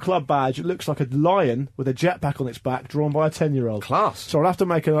released a new club badge. It looks like a lion with a jetpack on its back drawn by a 10-year-old. Class. So I'll have to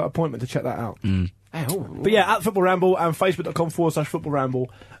make an appointment to check that out. But yeah, at Football Ramble and facebook.com/Football Ramble.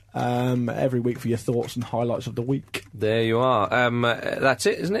 Every week for your thoughts and highlights of the week. There you are. That's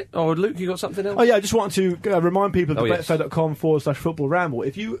it, isn't it? Oh, Luke, you got something else? Oh, yeah, I just wanted to remind people of the betfair.com/Football Ramble.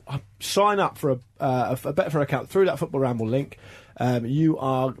 If you sign up for a Betfair account through that Football Ramble link, you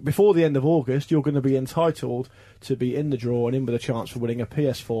are, before the end of August, you're going to be entitled to be in the draw and in with a chance for winning a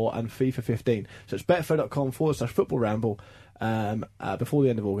PS4 and FIFA 15. So it's betfair.com/Football Ramble before the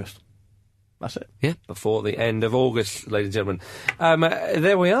end of August. That's it. Yeah. Before the end of August, ladies and gentlemen.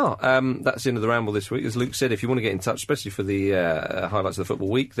 There we are. That's the end of the Ramble this week. As Luke said, if you want to get in touch, especially for the highlights of the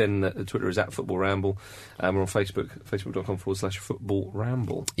football week, then Twitter is at Football Ramble. We're on Facebook, facebook.com/Football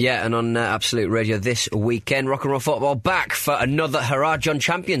Ramble. Yeah, and on Absolute Radio this weekend, Rock and Roll Football back for another hurrah. John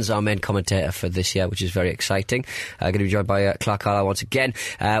Champion's our main commentator for this year, which is very exciting. Going to be joined by Clark Carlisle once again.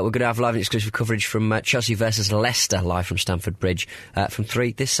 We're going to have live and exclusive coverage from Chelsea versus Leicester, live from Stamford Bridge, from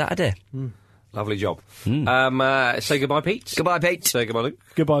 3 this Saturday. Lovely job. Say goodbye, Pete. Goodbye, Pete. Say goodbye, Luke.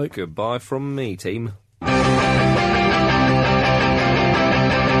 Goodbye, Luke. Goodbye from me, team.